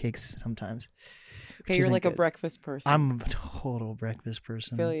pancakes sometimes. Okay, which you're isn't like a good. breakfast person. I'm a total breakfast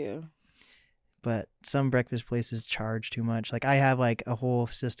person. Feel you. But some breakfast places charge too much. Like I have like a whole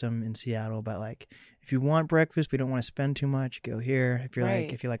system in Seattle about like if you want breakfast but you don't want to spend too much, go here. If you're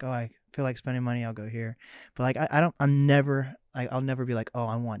Right. like, oh, I feel like spending money, I'll go here. But like I'll never be like, oh,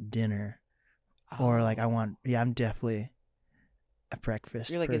 I want dinner. Or like Oh. I'm definitely a breakfast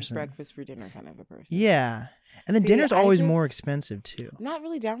You're like person. a breakfast for dinner kind of a person. Yeah. And then See, dinner's I always more just- expensive too. I'm not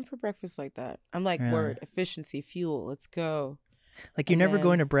really down for breakfast like that. I'm like, Really? word, efficiency, fuel, let's go. Like you're And never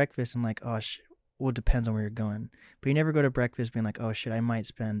going then- to breakfast and like, oh shit. Well, it depends on where you're going. But you never go to breakfast being like, oh shit, I might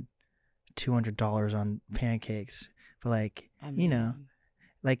spend $200 on pancakes. But like, you know, mean,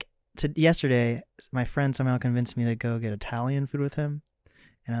 like yesterday, my friend somehow convinced me to go get Italian food with him.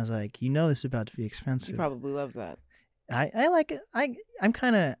 And I was like, this is about to be you expensive. probably love that. I like it. I'm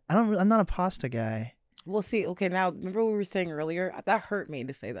not a pasta guy. Well, see, okay, now remember what we were saying earlier? That hurt me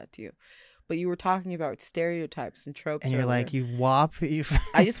to say that to you. But you were talking about stereotypes and tropes. And you're earlier. like, you whop.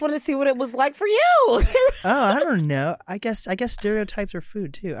 I just wanted to see what it was like for you. Oh, I don't know. I guess stereotypes are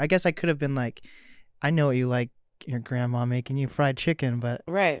food too. I guess I could have been like, I know what you like your grandma making you fried chicken, but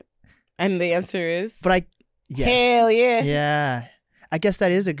Right. And the answer is? Yes. Hell yeah. Yeah. I guess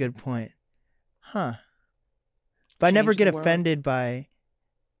that is a good point. Huh. But I never Change get the world. offended by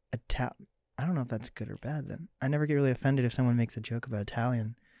I don't know if that's good or bad then. I never get really offended if someone makes a joke about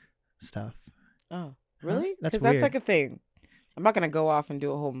Italian stuff. Oh, really? That's Because that's weird. like a thing. I'm not going to go off and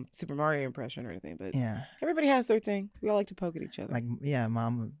do a whole Super Mario impression or anything, but Yeah. everybody has their thing. We all like to poke at each other. Like, yeah,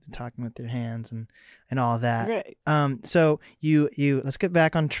 mom talking with their hands and all that. Right. So you let's get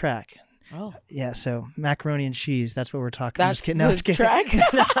back on track. Oh. Yeah, so macaroni and cheese, that's what we're talking. I'm That's just kidding. No, I'm the just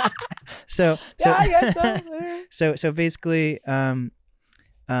kidding. track? so Yeah, I guess so. so basically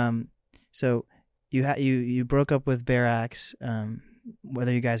so you broke up with Bare Axe,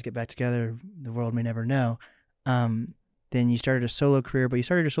 whether you guys get back together, the world may never know. Then you started a solo career, but you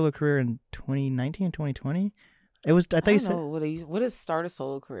started your solo career in 2019, 2020. It was I thought I you don't said know. What does start a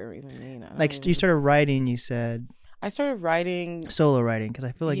solo career even mean? I don't like you even- started writing, you said I started writing. solo writing because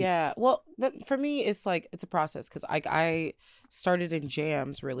I feel like Yeah, well, but for me, it's like it's a process because I started in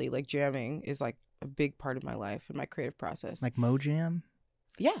jams. Really, like jamming is like a big part of my life and my creative process. like Mojam.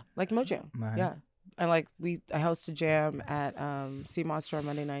 Yeah, like Mojam. Right. Yeah, and like I host a jam at Sea Monster on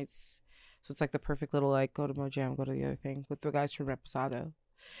Monday nights, so it's like the perfect little like go to Mojam, go to the other thing with the guys from Reposado,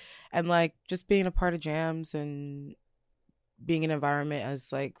 and like just being a part of jams and being in an environment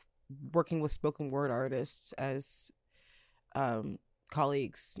as like working with spoken word artists as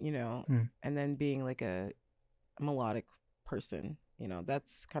colleagues, and then being like a melodic person,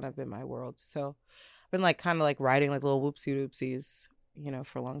 that's kind of been my world. So I've been like kind of like writing like little whoopsies,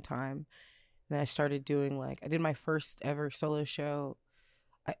 for a long time. And then I started doing I did my first ever solo show.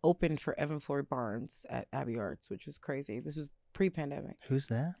 I opened for Evan Flory Barnes at Abbey Arts, which was crazy. This was pre-pandemic. Who's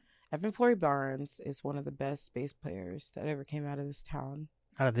that? Evan Flory Barnes is one of the best bass players that ever came out of this town.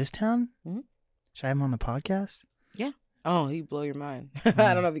 Out of this town? Mhm. Should I have him on the podcast? Oh, he'd blow your mind.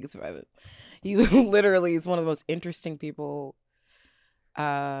 I don't know if he can survive it. He literally is one of the most interesting people.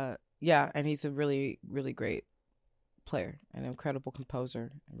 Yeah, and he's a really, really great player, an incredible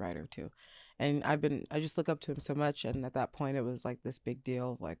composer and writer too. And I just look up to him so much. And at that point, it was like this big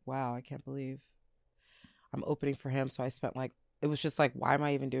deal of like, wow, I can't believe I'm opening for him. So I spent it was just like, why am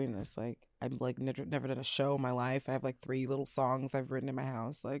I even doing this? Like, I'm like never done a show in my life. I have like 3 little songs I've written in my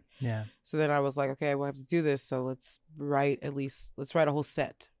house. Like, Yeah. so then I was like, okay, well, I have to do this. So let's write a whole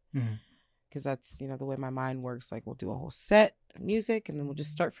set. Mhm. Because that's, the way my mind works. Like, we'll do a whole set of music and then we'll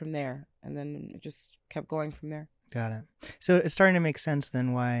just start from there. And then it just kept going from there. Got it. So it's starting to make sense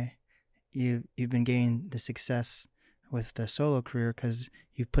then why you've been gaining the success with the solo career, because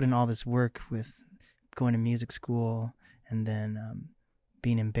you've put in all this work with going to music school and then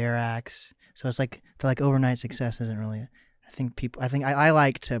being in Bare Axe. So it's like the overnight success isn't really. I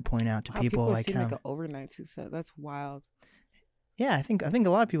like to point out to Wow, people like seem how. like an overnight success. That's wild. Yeah, I think a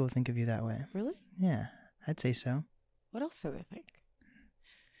lot of people think of you that way. Really? Yeah, I'd say so. What else do they think?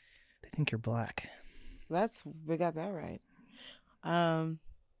 They think you're black. We got that right.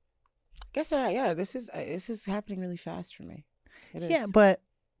 Guess yeah. This is happening really fast for me. It is. Yeah, but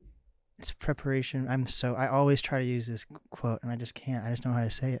it's preparation. I always try to use this quote and I just can't. I just know how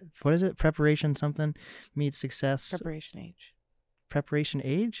to say it. What is it? Preparation something meets success. Preparation age. Preparation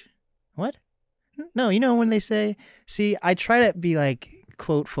age? What? No, when they say, see, I try to be like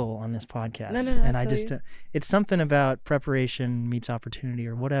quoteful on this podcast, No, and I I feel just you. it's something about preparation meets opportunity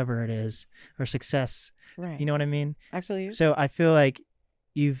or whatever it is, or success. Right. You know what I mean? I feel you. So I feel like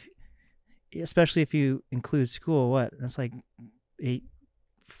you've, especially if you include school, that's like 8.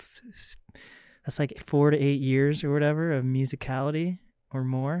 That's like 4 to 8 years or whatever of musicality or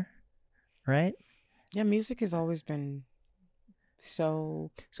more, right? Yeah, music has always been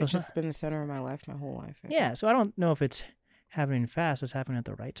So it's it's not, just been the center of my life my whole life. yeah. So I don't know if it's happening fast. It's happening at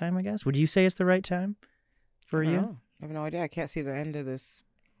the right time, I guess. Would you say it's the right time for I don't you? know. I have no idea. I can't see the end of this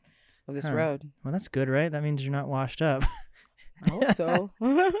Huh. road. Well, that's good, right? That means you're not washed up. I hope so.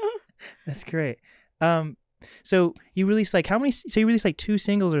 That's great. So you released like how many? So you released like 2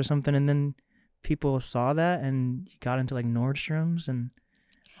 singles or something, and then people saw that, and you got into like Nordstrom's and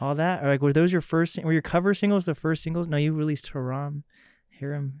all that. Or like were those your first? Were your cover singles the first singles? No, you released Harambe.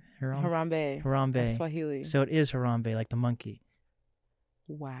 Harambe. That's Swahili. So it is Harambe, like the monkey,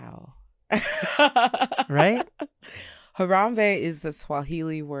 Wow. right? Harambe is a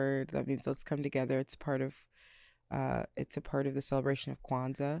Swahili word that means let's come together. It's a part of the celebration of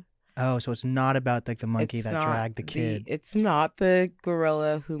Kwanzaa. Oh, so it's not about like the monkey It's that not dragged the kid. It's not the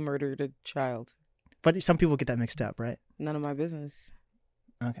gorilla who murdered a child. But some people get that mixed up, right? None of my business.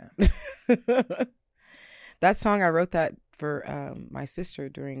 Okay. That song, I wrote that for my sister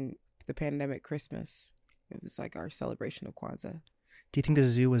during the pandemic Christmas. It was like our celebration of Kwanzaa. Do you think the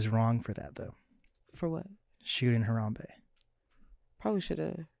zoo was wrong for that though? For what? Shooting Harambe. Probably should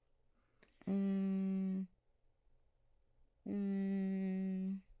have.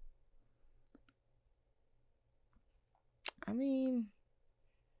 I mean,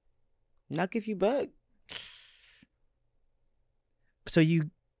 knock if you buck. So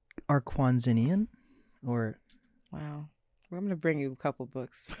you are Kwanzanian, or Wow. I'm going to bring you a couple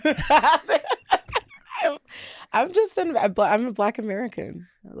books. I'm a Black American.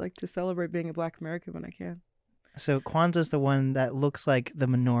 I like to celebrate being a Black American when I can. so Kwanzaa's the one that looks like the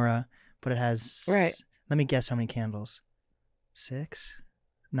menorah, but it has Right. Let me guess how many candles. 6,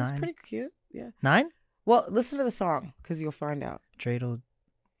 9, It's pretty cute. Yeah. 9. Well, listen to the song because you'll find out. Dreidel.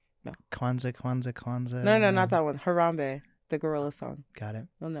 No. Kwanzaa. No, not that one. Harambe, the gorilla song. Got it.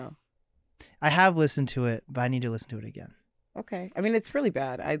 Oh, no. I have listened to it, but I need to listen to it again. Okay. I mean, it's really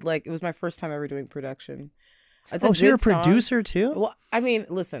bad. It was my first time ever doing production. It's Oh, so you're a good song. producer too? Well, I mean,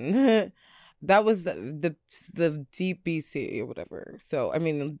 listen, that was the deep BC or whatever. So, I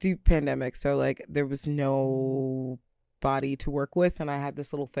mean, deep pandemic. So, like, there was no body to work with, and I had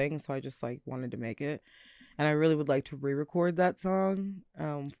this little thing, so I just like wanted to make it. And I really would like to re-record that song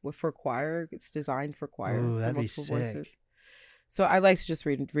for choir. It's designed for choir. Ooh, for that'd be multiple sick. So I'd like to just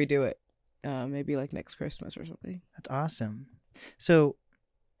redo it, maybe like next Christmas or something. That's awesome. So,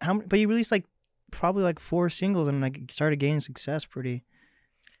 but you released like probably like 4 singles and like started gaining success pretty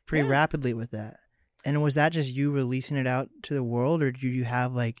Yeah. rapidly with that. And was that just you releasing it out to the world, or do you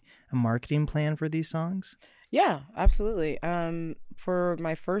have like a marketing plan for these songs? Yeah, absolutely. For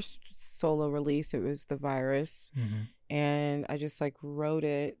my first solo release, it was The Virus, and I just like wrote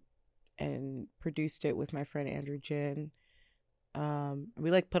it and produced it with my friend Andrew Jin.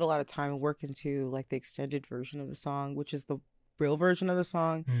 We like put a lot of time and work into like the extended version of the song, which is the real version of the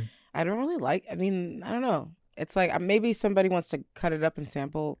song. I don't really I don't know. It's like maybe somebody wants to cut it up and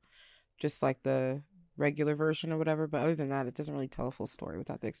sample just like the regular version or whatever, but other than that, it doesn't really tell a full story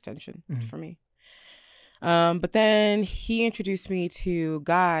without the extension for me. But then he introduced me to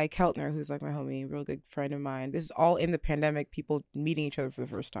Guy Keltner, who's like my homie, real good friend of mine. This is all in the pandemic, people meeting each other for the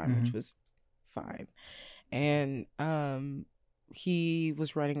first time, which was fine. And he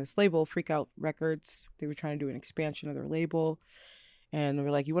was running this label, Freak Out Records. They were trying to do an expansion of their label. And they were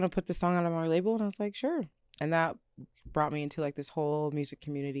like, you want to put this song out on our label? And I was like, sure. And that brought me into like this whole music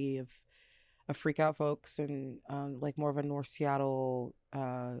community of Freak Out folks and like more of a North Seattle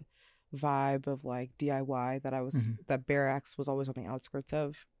vibe of like DIY that Barracks was always on the outskirts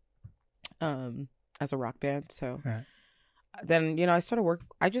of as a rock band. So then, I started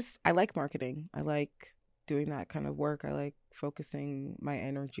I like marketing. I like doing that kind of work. I like focusing my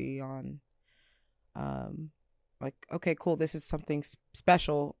energy on like, okay, cool, this is something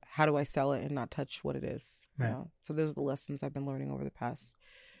special. How do I sell it and not touch what it is? So those are the lessons I've been learning over the past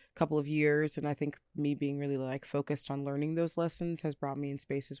couple of years, and I think me being really like focused on learning those lessons has brought me in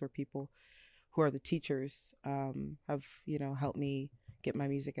spaces where people who are the teachers have helped me get my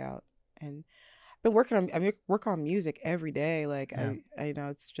music out. And I've been work on music every day. Like I know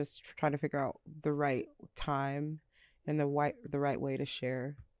it's just trying to figure out the right time and the right way to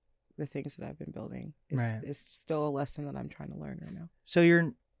share the things that I've been building. It's still a lesson that I'm trying to learn right now. So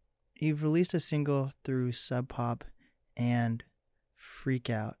you've released a single through Sub Pop and Freak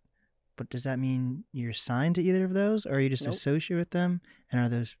Out. But does that mean you're signed to either of those, or are you just Nope. associate with them? And are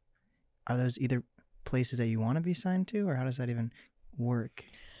those either places that you want to be signed to, or how does that even work?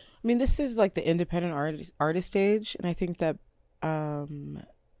 I mean, this is like the independent artist stage, and I think that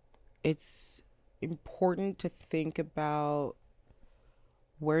it's important to think about,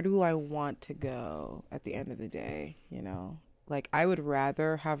 where do I want to go at the end of the day, you know? Like, I would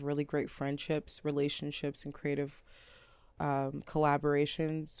rather have really great friendships, relationships, and creative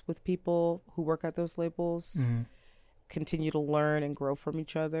collaborations with people who work at those labels, Mm-hmm. continue to learn and grow from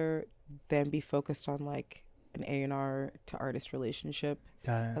each other, than be focused on like an A&R to artist relationship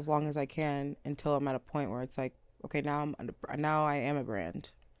Got it. as long as I can, until I'm at a point where it's like, okay, now I am a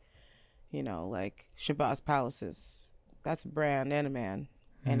brand, you know, like Shabazz Palaces. That's a brand and a man.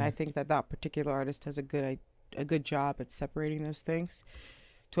 And I think that particular artist has a good job at separating those things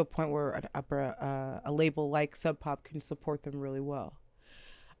to a point where a label like Sub Pop can support them really well.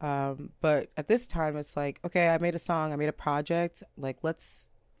 But at this time, it's like, okay, I made a song, I made a project, like let's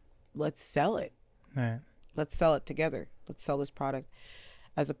sell it. Right. Let's sell it together. Let's sell this product,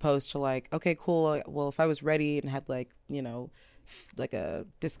 as opposed to like, okay, cool. Well, if I was ready and had like, you know, like a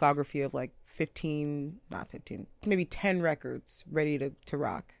discography of like 10 records ready to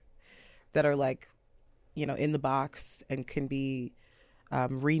rock, that are like, you know, in the box and can be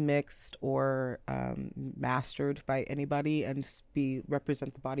remixed or mastered by anybody and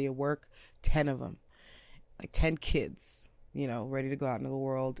represent the body of work. 10 of them, like 10 kids, you know, ready to go out into the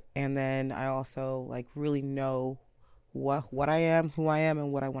world. And then I also like really know what I am, who I am,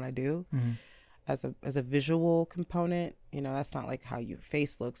 and what I want to do. Mm-hmm. As a visual component. You know, that's not like how your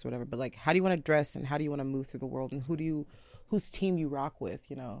face looks or whatever, but like, how do you want to dress and how do you want to move through the world, and whose team you rock with,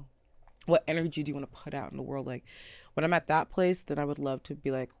 you know, what energy do you want to put out in the world? Like, when I'm at that place, then I would love to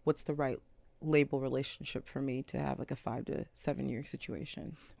be like, what's the right label relationship for me to have like a 5 to 7 year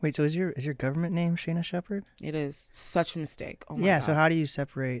situation. Wait, so is your government name Shayna Shepherd? It is such a mistake. Oh my yeah, God. so how do you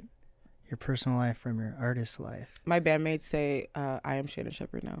separate your personal life from your artist life? My bandmates say I am Shayna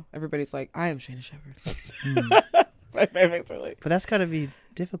Shepherd now. Everybody's like, I am Shayna Shepherd. My bandmates are like, but that's got to be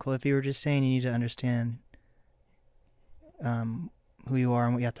difficult if you were just saying you need to understand who you are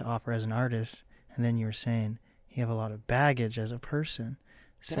and what you have to offer as an artist, and then you were saying you have a lot of baggage as a person.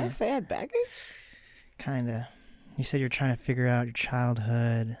 So, did I say I had baggage? kind of. You said you're trying to figure out your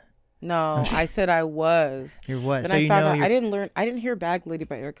childhood. No, I said I was. Your what? Then So I you found know out I didn't hear Bag Lady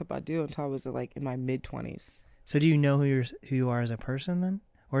by Erykah Badu until I was like in my mid-20s. So do you know who you are as a person then?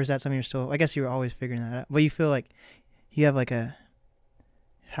 Or is that something you're still, I guess you were always figuring that out. But you feel like you have like a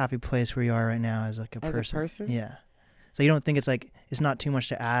happy place where you are right now as like a person. As a person? Yeah. So you don't think it's not too much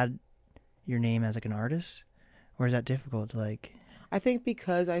to add your name as like an artist? Or is that difficult? Like, I think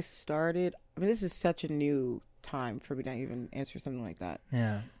because I started, this is such a new time for me to even answer something like that.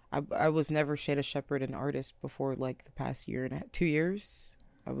 yeah. I was never Shayna Shepherd, an artist, before like the past 2 years.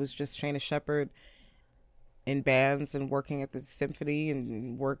 I was just Shayna Shepherd in bands and working at the symphony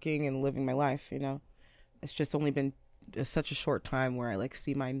and working and living my life, you know. It's just only been such a short time where I like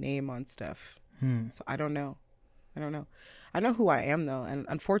see my name on stuff. So I don't know. I know who I am though, and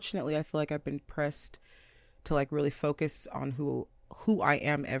unfortunately I feel like I've been pressed to like really focus on who I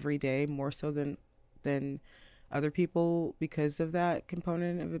am every day, more so than other people, because of that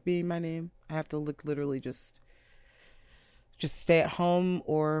component of it being my name. I have to literally just stay at home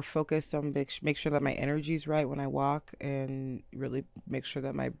or focus on make sure that my energy is right when I walk, and really make sure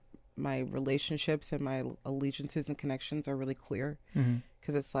that my relationships and my allegiances and connections are really clear.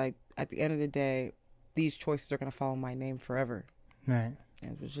 Because it's like, at the end of the day, these choices are going to follow my name forever. Right.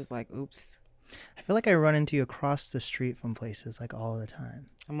 And it was just like, oops. I feel like I run into you across the street from places like all the time.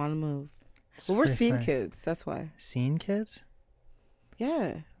 I'm on the move. It's Well, we're pretty scene funny. kids. That's why. Scene kids?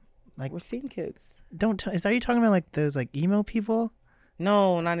 Yeah. Like, We're scene kids. is that you talking about like those like emo people?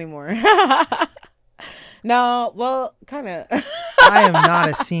 No, not anymore. No, well, kind of. I am not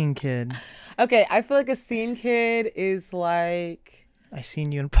a scene kid. Okay, I feel like a scene kid is like, I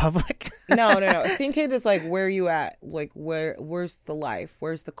seen you in public. no. A scene kid is like, where you at? Like, where's the life?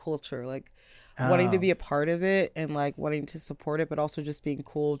 Where's the culture? Like, wanting to be a part of it and like wanting to support it, but also just being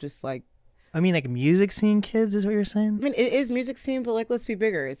cool. Just like, I mean, like music scene kids is what you're saying? I mean, it is music scene, but like, let's be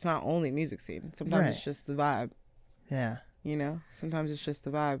bigger. It's not only music scene. Sometimes Right. it's just the vibe, Yeah. you know? Sometimes it's just the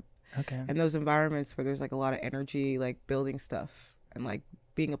vibe. Okay. And those environments where there's like a lot of energy, like building stuff and like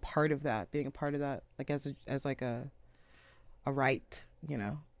being a part of that, like as like a right, you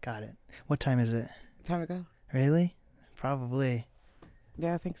know? Got it. What time is it? Time to go. Really? Probably.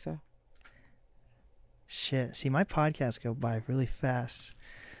 Yeah, I think so. Shit. See, my podcasts go by really fast.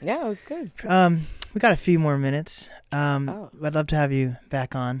 Yeah, it was good. we got a few more minutes. Oh. I'd love to have you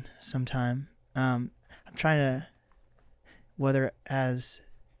back on sometime. I'm trying to, whether as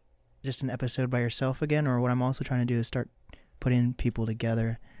just an episode by yourself again, or what I'm also trying to do is start putting people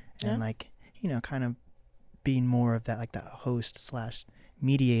together and like, you know, kind of being more of that, like that host slash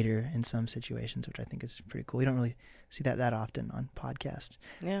mediator in some situations, which I think is pretty cool. You don't really see that often on podcasts.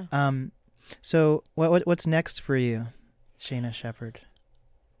 Yeah. So what's next for you, Shayna Shepherd?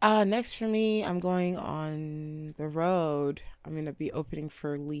 Next for me, I'm going on the road. I'm going to be opening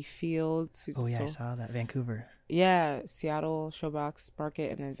for Lee Fields. Oh, yeah, I saw that. Vancouver. Yeah, Seattle, Showbox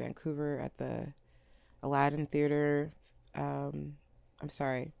Market, and then Vancouver at the Aladdin Theater.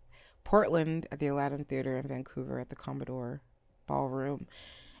 Portland at the Aladdin Theater, and Vancouver at the Commodore Ballroom.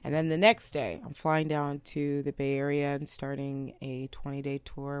 And then the next day, I'm flying down to the Bay Area and starting a 20-day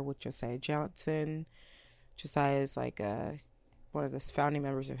tour with Josiah Johnson. Josiah is like one of the founding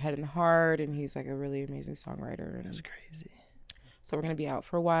members of Head and Heart, and he's like a really amazing songwriter. And that's crazy. So we're going to be out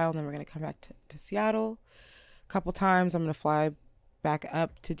for a while, and then we're going to come back to Seattle a couple times. I'm going to fly back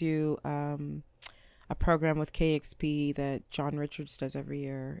up to do a program with KXP that John Richards does every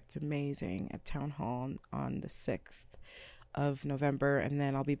year. It's amazing, at Town Hall on the 6th of November. And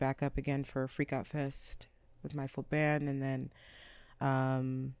then I'll be back up again for Freak Out Fest with my full band. And then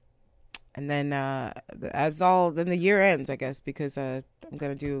then the year ends, I guess, because I'm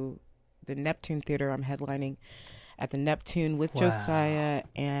going to do the Neptune Theater. I'm headlining at the Neptune with Josiah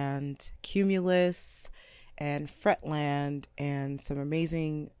and Cumulus and Fretland and some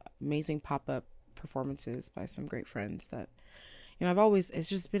amazing pop-up performances by some great friends that, you know, it's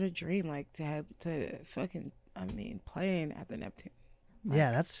just been a dream, like, to have to playing at the Neptune. Like,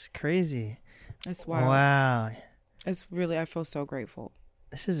 yeah, that's crazy. That's wild. Wow. It's really, I feel so grateful.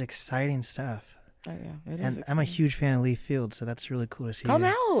 This is exciting stuff. Oh, yeah, it is exciting. I'm a huge fan of Lee Fields, so that's really cool to see. Come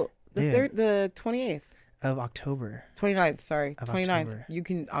out the 28th of October. 29th, sorry. Of 29th.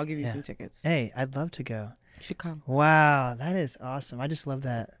 October. I'll give you some tickets. Hey, I'd love to go. You should come. Wow, that is awesome. I just love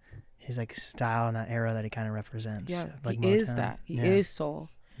that, his like style and that era that he kind of represents. Yeah, like he Motown. is that. He is soul.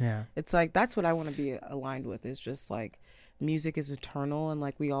 Yeah. It's like, that's what I want to be aligned with, is just like, music is eternal, and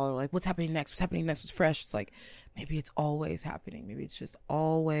like we all are like, what's happening next? What's fresh? It's like, maybe it's always happening. Maybe it's just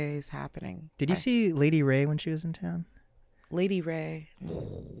always happening. Did you see Lady Ray when she was in town? Lady Ray?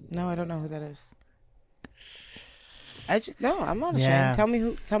 No, I don't know who that is. No, I'm not ashamed. Yeah. Tell me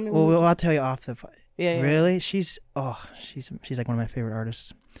who. Well, I'll tell you off the. Yeah. Really? She's like one of my favorite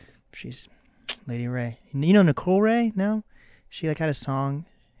artists. She's Lady Ray. You know Nicole Ray? No, she like had a song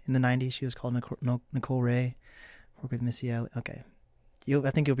in the '90s. She was called Nicole Ray. Work with Missy Elliott. Okay,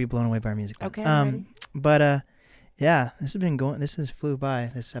 I think you'll be blown away by her music. Then. Okay. I'm ready. But yeah, this has been going. This has flew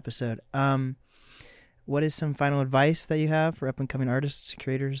by this episode. What is some final advice that you have for up and coming artists,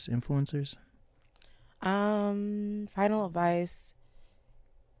 creators, influencers? Final advice: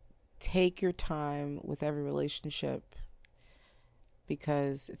 take your time with every relationship,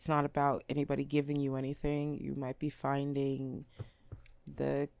 because it's not about anybody giving you anything. You might be finding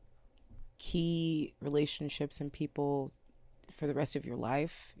the key relationships and people for the rest of your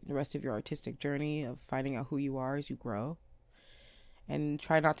life, the rest of your artistic journey of finding out who you are as you grow. And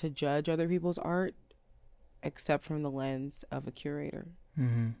try not to judge other people's art except from the lens of a curator.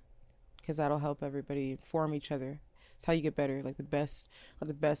 Mm-hmm. Because that'll help everybody inform each other. It's how you get better. Like the best, not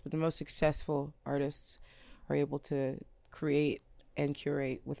the best, but the most successful artists are able to create and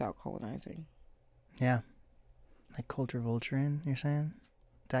curate without colonizing. Yeah. Like culture vulturing, you're saying?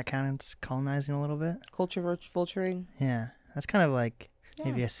 That count as colonizing a little bit? Culture vulturing? Yeah. That's kind of like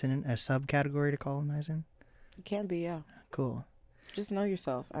maybe a subcategory to colonizing. It can be, yeah. Cool. Just know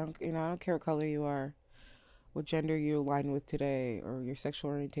yourself. I don't care what color you are, what gender you align with today, or your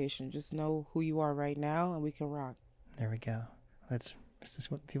sexual orientation. Just know who you are right now, and we can rock. There we go. Is this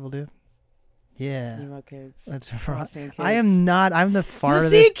what people do? Yeah. Emo kids. Let's rock. I am not. I'm the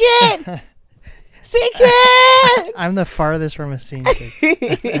farthest. You see, kid! See, kid! I'm the farthest from a scene kid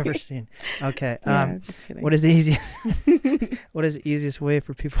I've ever seen. Okay. Yeah, just kidding. What is the easiest way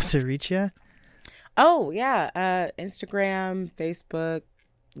for people to reach you? Oh, yeah. Instagram, Facebook.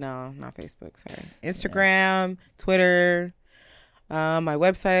 No, not Facebook. Sorry. Instagram, Twitter. My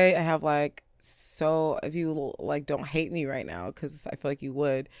website. I have so if you don't hate me right now, because I feel like you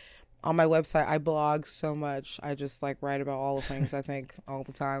would. On my website, I blog so much. I just write about all the things I think all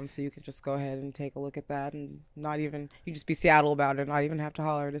the time. So you can just go ahead and take a look at that, and you just be Seattle about it, not even have to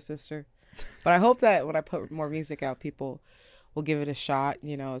holler at a sister. But I hope that when I put more music out, people will give it a shot.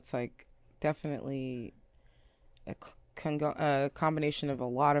 It's definitely a combination of a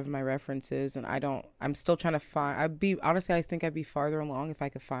lot of my references, and I'm still trying to find. I think I'd be farther along if I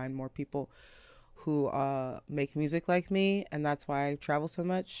could find more people who make music like me, and that's why I travel so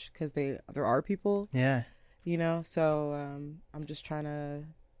much, because there are people, Yeah. you know. So I'm just trying to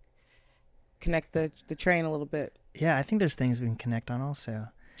connect the train a little bit. Yeah, I think there's things we can connect on also.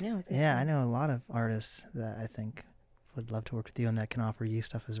 Yeah. Yeah, I know a lot of artists that I think would love to work with you and that can offer you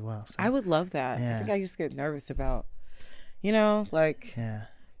stuff as well. So. I would love that. Yeah. I think I just get nervous about, you know, like Yeah.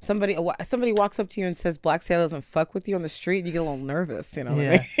 somebody walks up to you and says Black Sailor doesn't fuck with you on the street, and you get a little nervous, you know what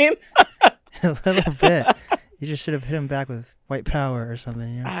I mean? A little bit. You just should have hit him back with white power or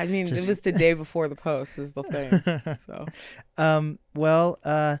something. You know? I mean, Just... it was the day before the post is the thing. So,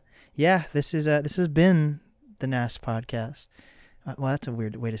 yeah, this has been the NAST podcast. Well, that's a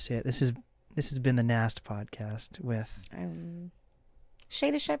weird way to say it. This has been the NAST podcast with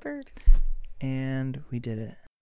Shada Shepherd, and we did it.